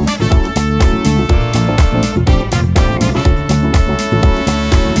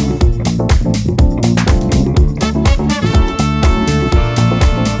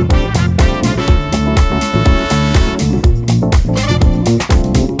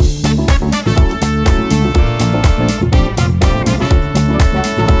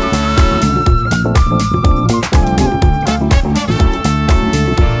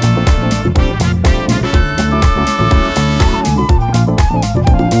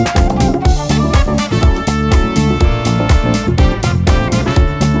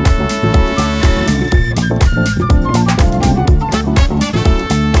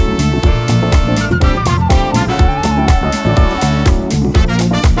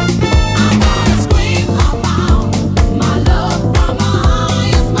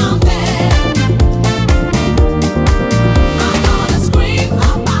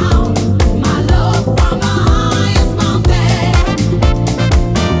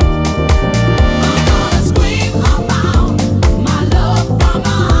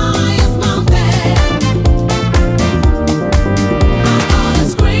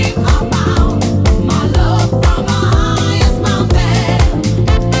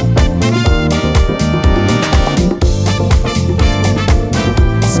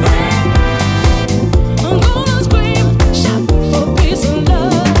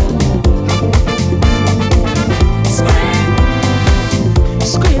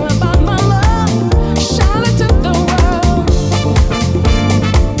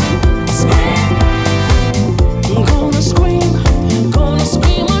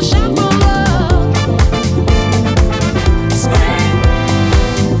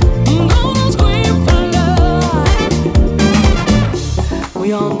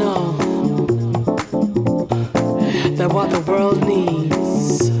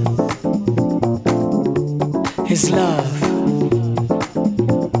love,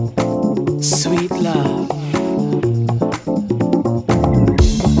 sweet love.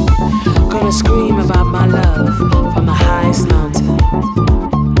 Gonna scream about my love from the highest mountain.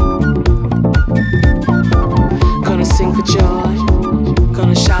 Gonna sing for joy,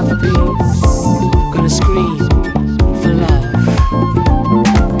 gonna shout for peace, gonna scream for love.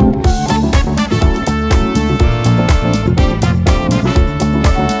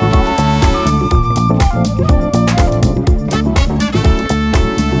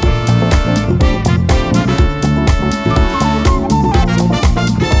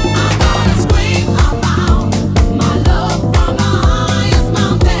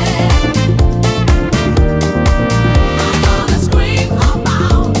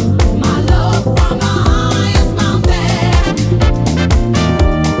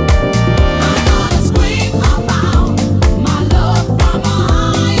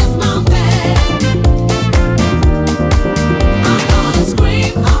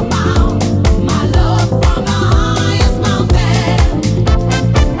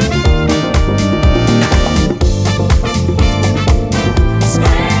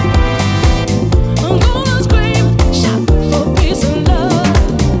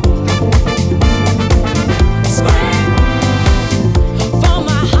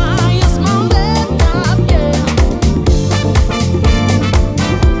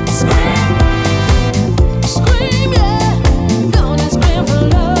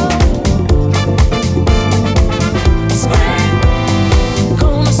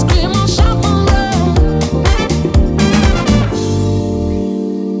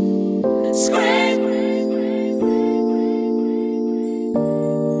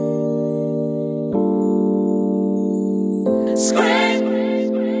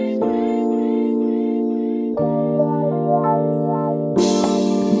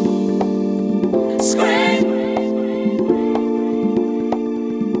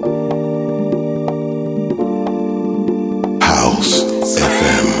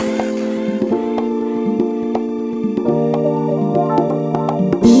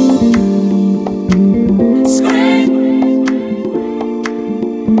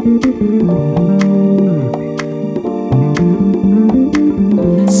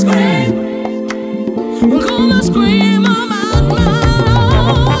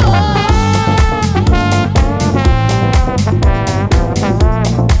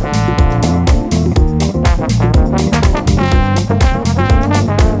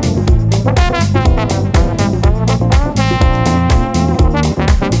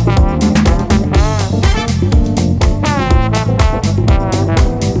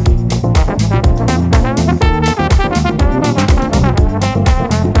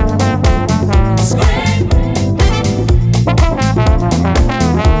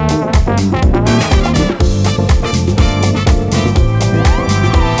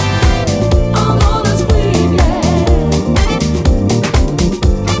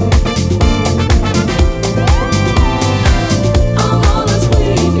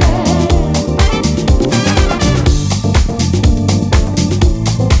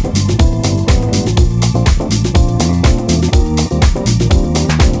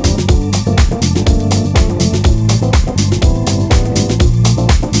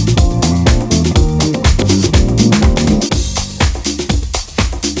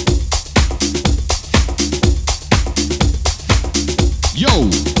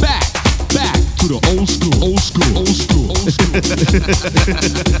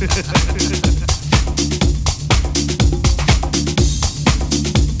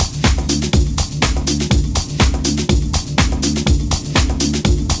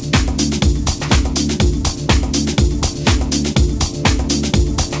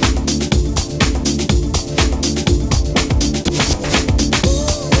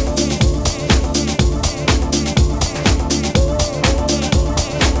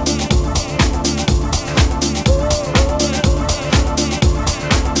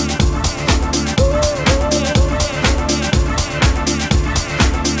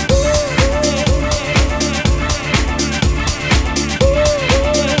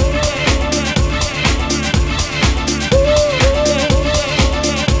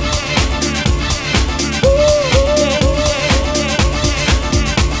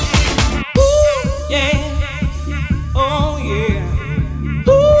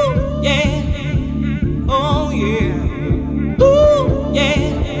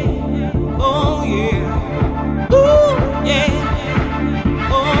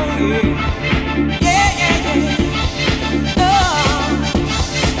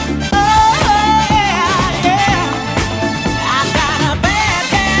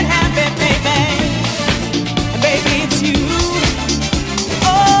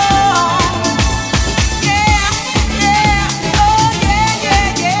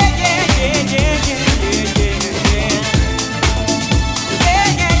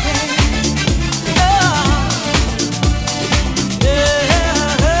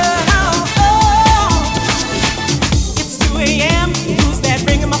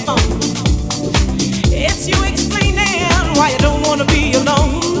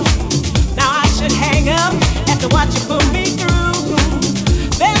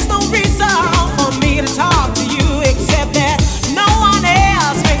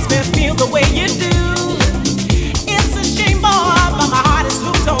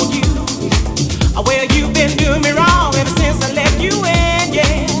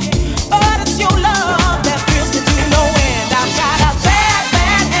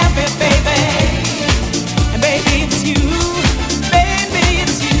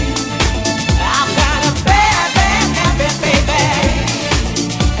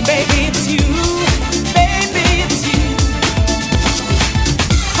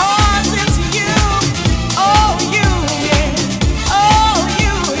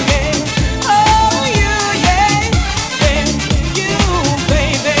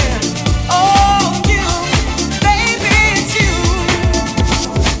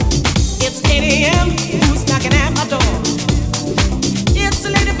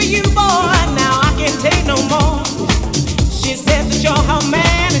 She says that you're her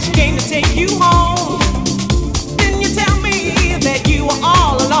man and she came to take you home. Then you tell me that you were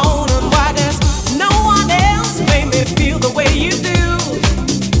all alone and why there's no one else made me feel the way you do.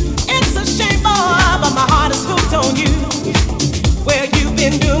 It's a shame, boy, but my heart is hooked on you. Well, you've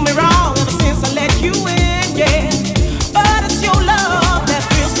been doing me wrong ever since I let you in, yeah. But it's your love that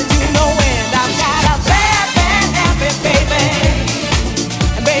thrills me to no end. I've got a bad, bad habit, baby.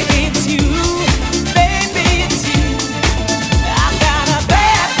 And baby, it's you. Baby, it's you. I've got a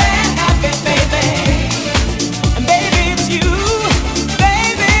bad, bad habit, baby. And baby, it's you.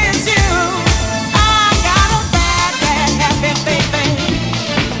 Baby, it's you. I've got a bad, bad habit, baby.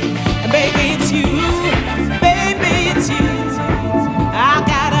 And baby, it's you. Baby, it's you. I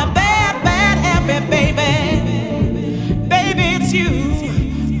got a bad, bad habit, baby. Baby, it's you.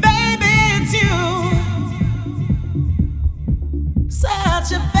 Baby, it's you.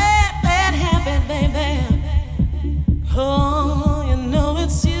 Such a bad, bad habit, baby. Oh, you know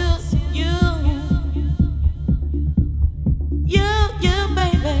it's you, you. You,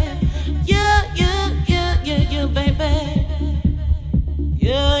 baby. You, baby.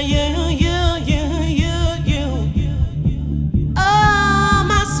 You. Oh,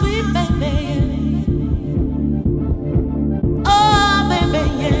 my sweet baby. Oh, baby,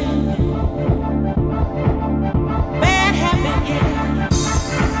 yeah. Bad habit, yeah.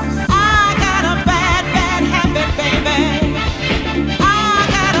 I got a bad, bad habit, baby. I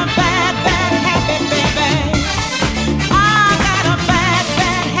got a bad, bad habit, baby. I got a bad,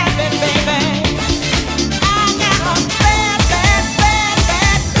 bad habit, baby. I got a bad, bad, bad,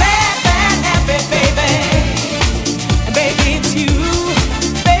 bad, bad, bad habit, baby. And baby, it's you.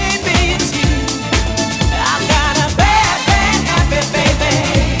 Baby, it's you. I got a bad, bad habit, baby.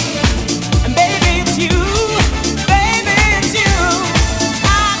 And baby, it's you. Baby, it's you. I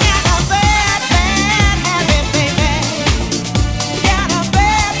got a bad, bad habit, baby. Got a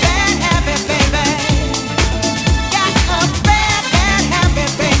bad, bad habit, baby. Got a bad, bad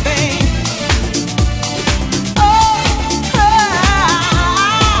habit, baby. Oh,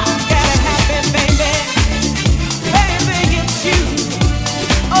 got a habit, baby. Baby, it's you.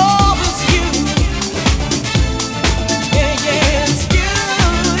 Oh, it's you. Yeah, it's you.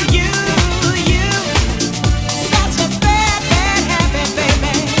 Such a bad, bad habit,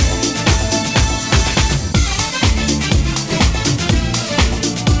 baby.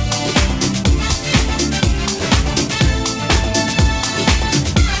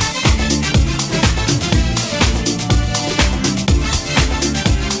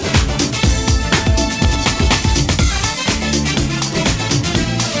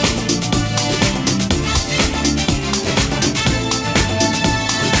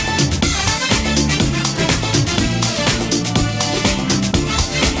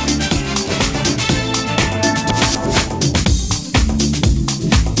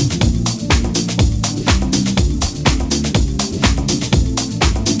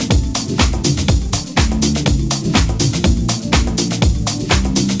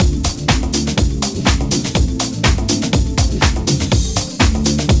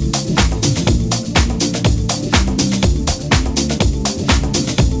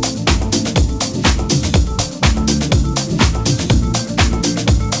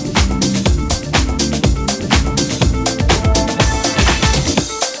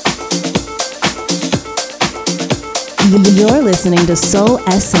 You're listening to Soul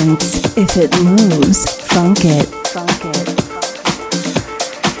Essence. If it moves, funk it. Funk it.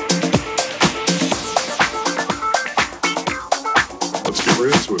 Let's get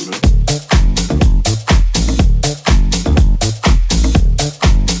right into it, man.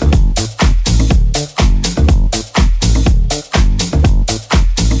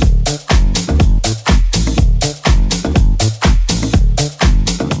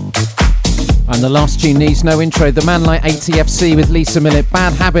 And the last tune needs no intro. The Man Like ATFC with Lisa Millett.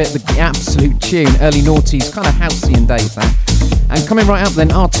 Bad Habit, the absolute tune. Early noughties, kind of halcyon days that. And coming right up then,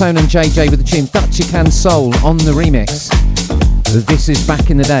 Artone and JJ with the tune Dutchy Can Soul on the remix. This is Back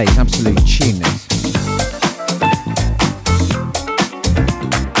in the Day. Absolute tune this.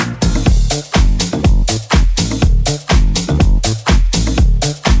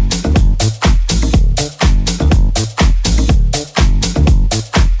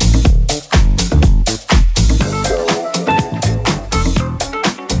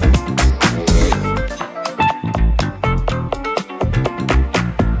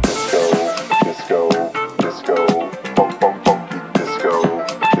 Disco, disco, disco, disco,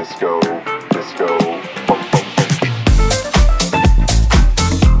 disco, disco,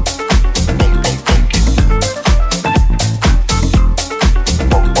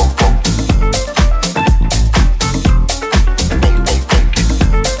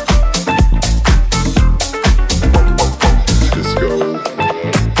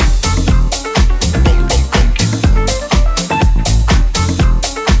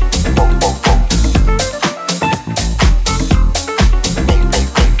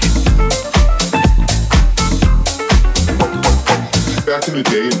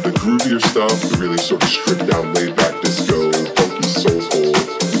 stuff, the really sort of stripped down, laid back disco, funky soulful.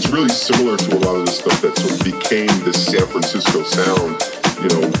 It's really similar to a lot of the stuff that sort of became this San Francisco sound. You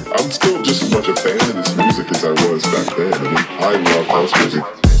know, I'm still just as much a fan of this music as I was back then. I mean, I love house music.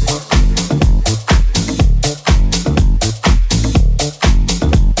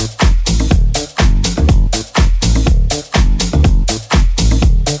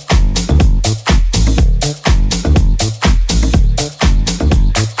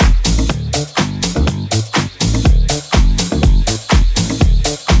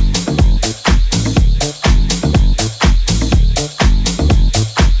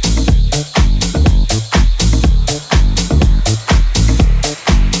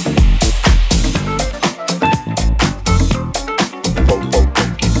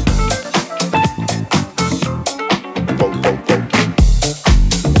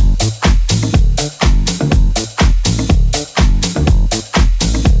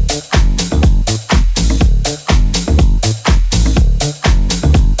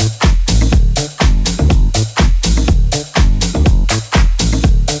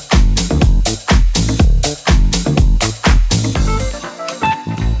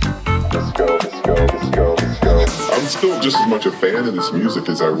 This music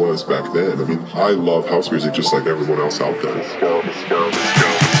as I was back then. I mean, I love house music just like everyone else out there. Let's go, let's go, let's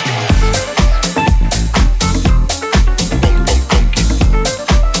go.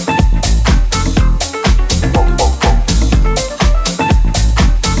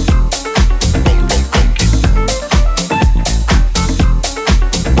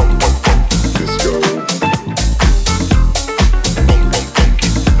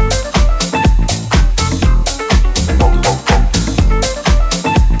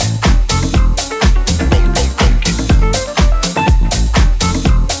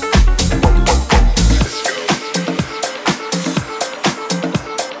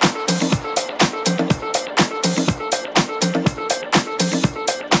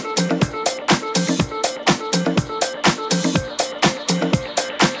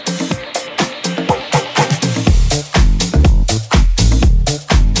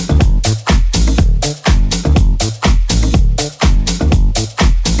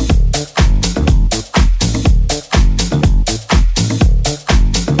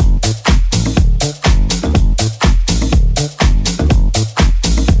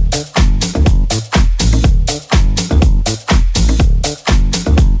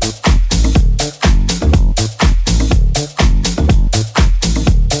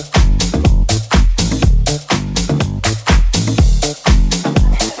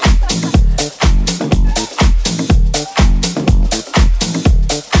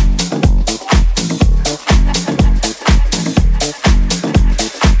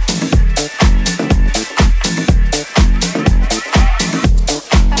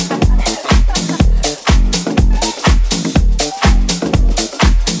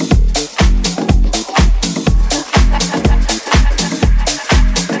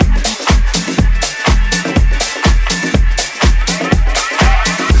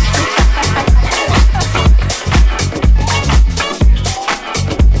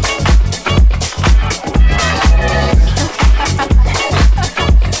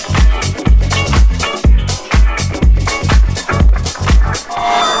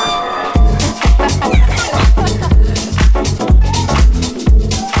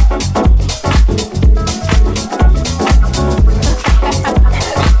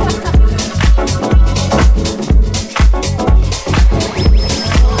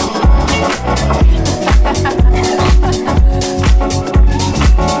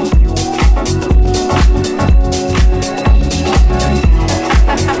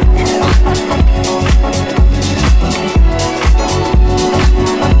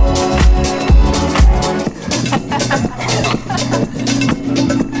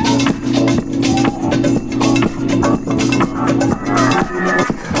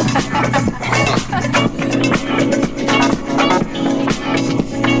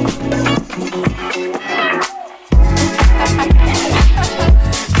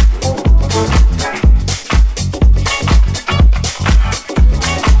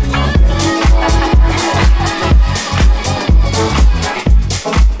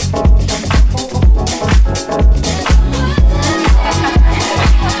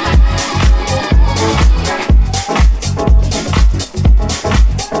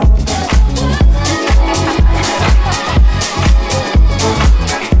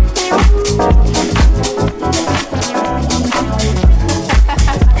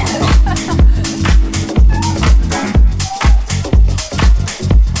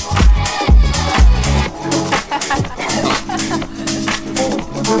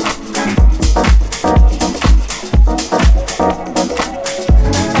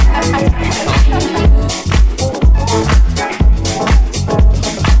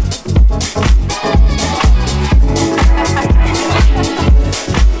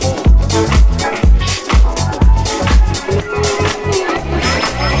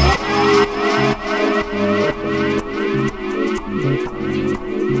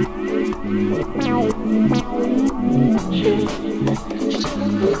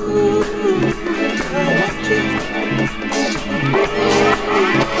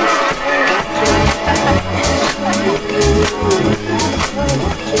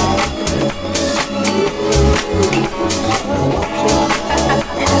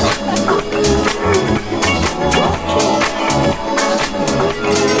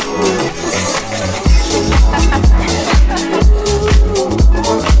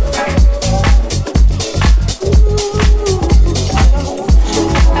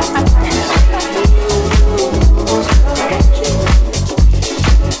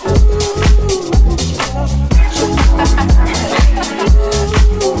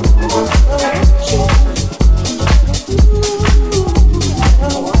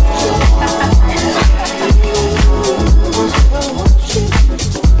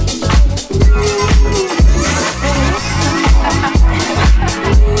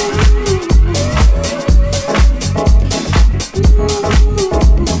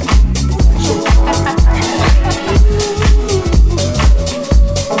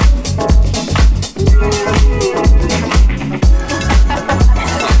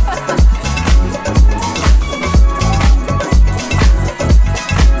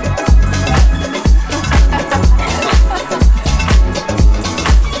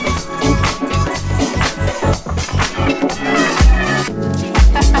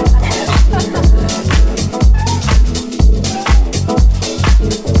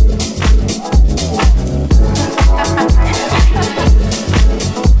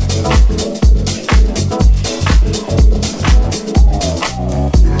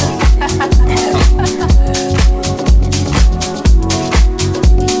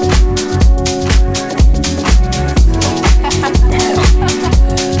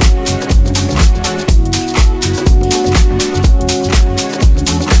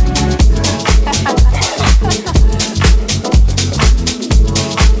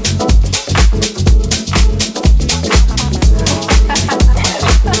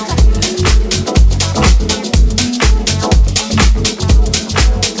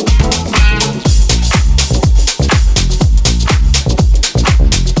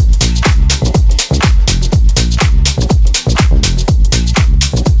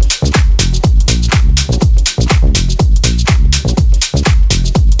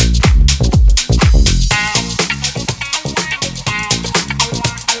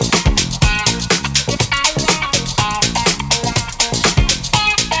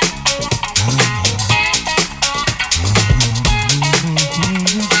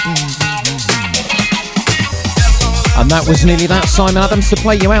 that was nearly that, Simon Adams, to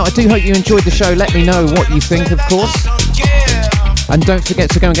play you out. I do hope you enjoyed the show. Let me know what you think, of course. And don't forget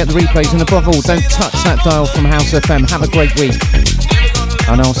to go and get the replays. And above all, don't touch that dial from House FM. Have a great week.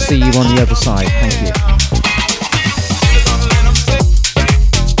 And I'll see you on the other side. Thank you.